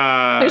are.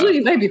 Actually,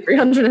 it might be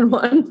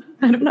 301.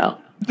 I don't know.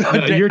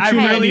 You're 297.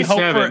 I really hope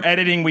for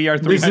editing we are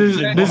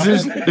 300.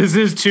 This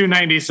is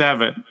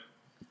 297.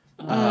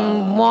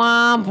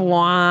 Womp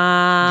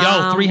womp.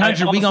 Yo,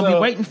 300. We gonna be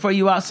waiting for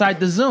you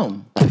outside the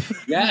Zoom.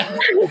 Yeah.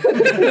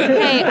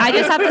 Hey, I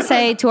just have to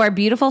say to our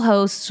beautiful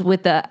hosts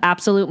with the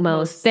absolute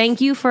most, thank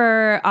you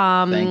for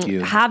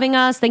having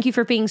us. Thank you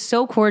for being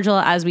so cordial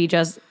as we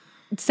just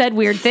said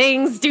weird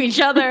things to each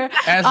other.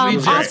 As we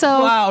just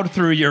plowed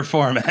through your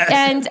format.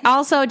 And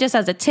also, just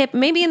as a tip,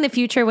 maybe in the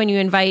future when you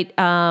invite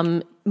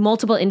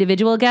multiple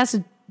individual guests,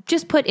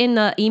 just put in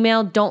the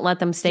email, don't let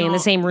them stay in the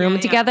same room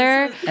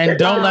together. And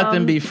don't let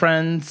them be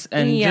friends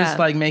and just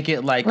like make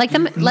it like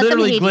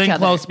literally Glenn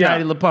Close,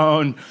 Patti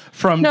LuPone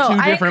from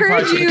two different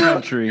parts of the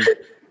country.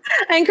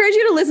 I encourage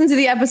you to listen to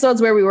the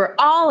episodes where we were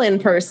all in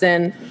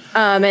person,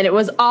 and it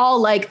was all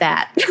like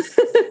that.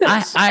 I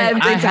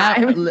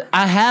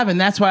have, and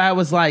that's why I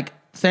was like,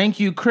 thank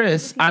you,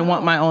 Chris. I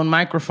want my own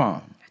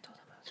microphone.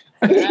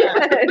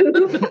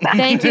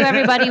 Thank you,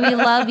 everybody. We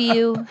love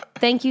you.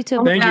 Thank you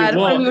to we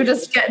would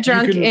just get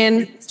drunk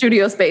in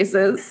studio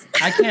spaces.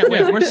 I can't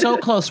wait. We're so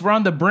close. We're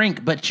on the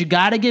brink, but you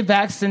got to get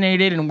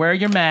vaccinated and wear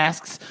your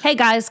masks. Hey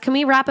guys, can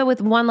we wrap it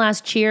with one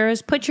last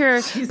cheers? Put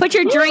your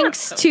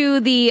drinks to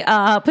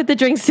the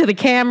drinks to the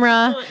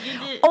camera.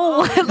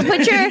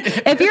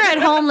 If you're at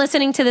home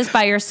listening to this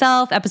by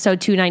yourself,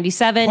 episode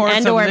 297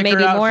 and or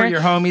maybe more, for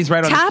your homies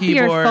right on the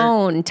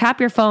keyboard.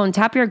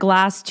 Tap your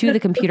glass to the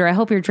computer. I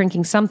hope you're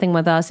drinking something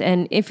with us,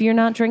 and if you're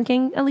not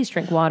drinking, at least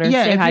drink water.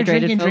 Yeah, Stay if hydrated, you're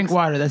drinking, folks. drink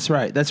water. That's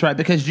right.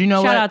 Because you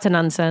know Shout what? out to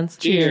Nonsense.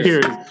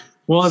 Cheers.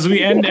 Well, as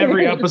we end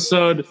every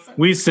episode,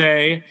 we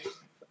say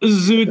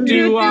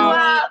Zutu.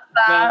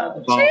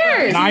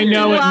 Cheers. And I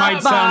know it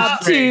might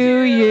sound strange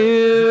to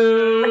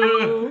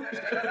you.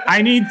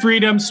 I need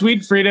freedom,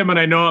 sweet freedom, and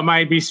I know it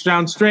might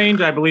sound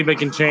strange. I believe it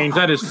can change.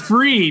 That is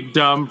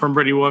freedom from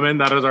Pretty Woman.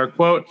 That is our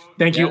quote.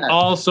 Thank you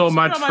all so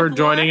much for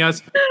joining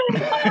us. Oh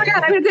my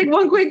God, I'm going to take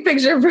one quick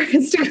picture for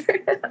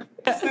Instagram.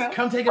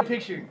 Come take a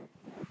picture.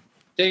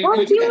 You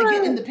gotta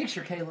get in the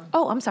picture, Kayla.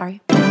 Oh, I'm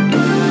sorry.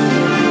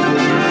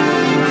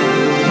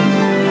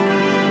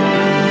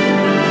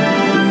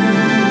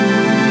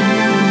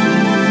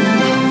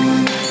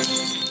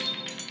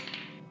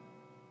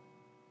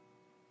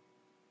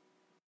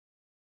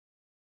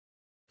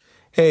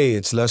 Hey,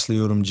 it's Leslie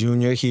Odom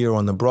Jr. here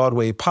on the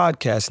Broadway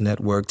Podcast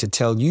Network to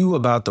tell you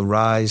about the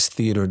Rise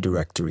Theater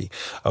Directory,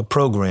 a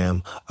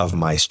program of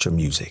Maestro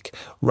Music.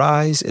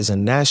 Rise is a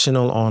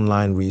national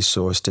online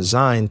resource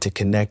designed to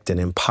connect and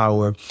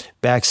empower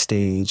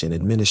backstage and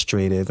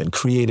administrative and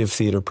creative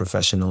theater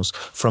professionals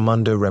from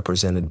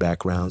underrepresented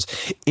backgrounds.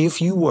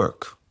 If you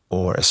work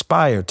or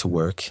aspire to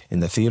work in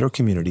the theater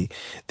community,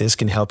 this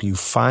can help you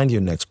find your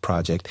next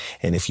project.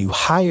 And if you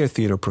hire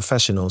theater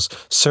professionals,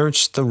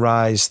 search the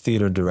Rise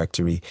Theater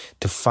Directory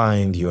to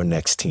find your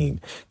next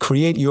team.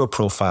 Create your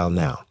profile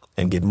now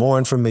and get more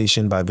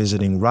information by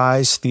visiting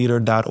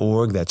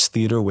risetheater.org. That's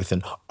theater with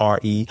an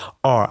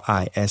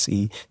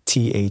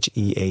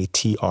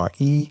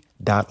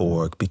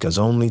RERISETHEATRE.org, because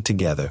only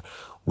together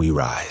we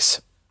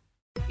rise.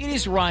 It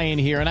is Ryan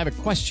here, and I have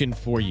a question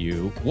for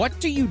you. What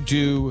do you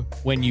do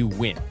when you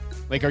win?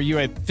 Like, are you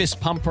a fist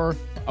pumper,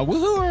 a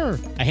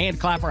woohooer, a hand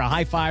clapper, a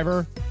high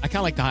fiver? I kind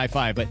of like the high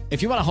five, but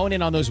if you want to hone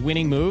in on those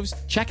winning moves,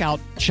 check out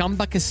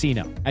Chumba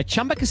Casino. At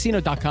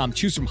ChumbaCasino.com,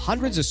 choose from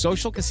hundreds of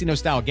social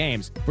casino-style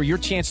games for your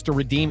chance to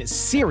redeem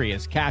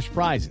serious cash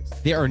prizes.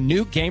 There are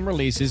new game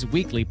releases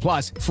weekly,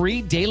 plus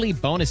free daily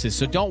bonuses.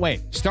 So don't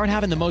wait. Start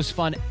having the most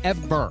fun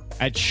ever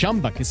at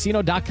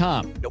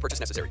ChumbaCasino.com. No purchase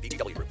necessary.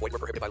 VGW Group. Void where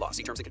prohibited by law.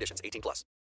 See terms and conditions. 18+.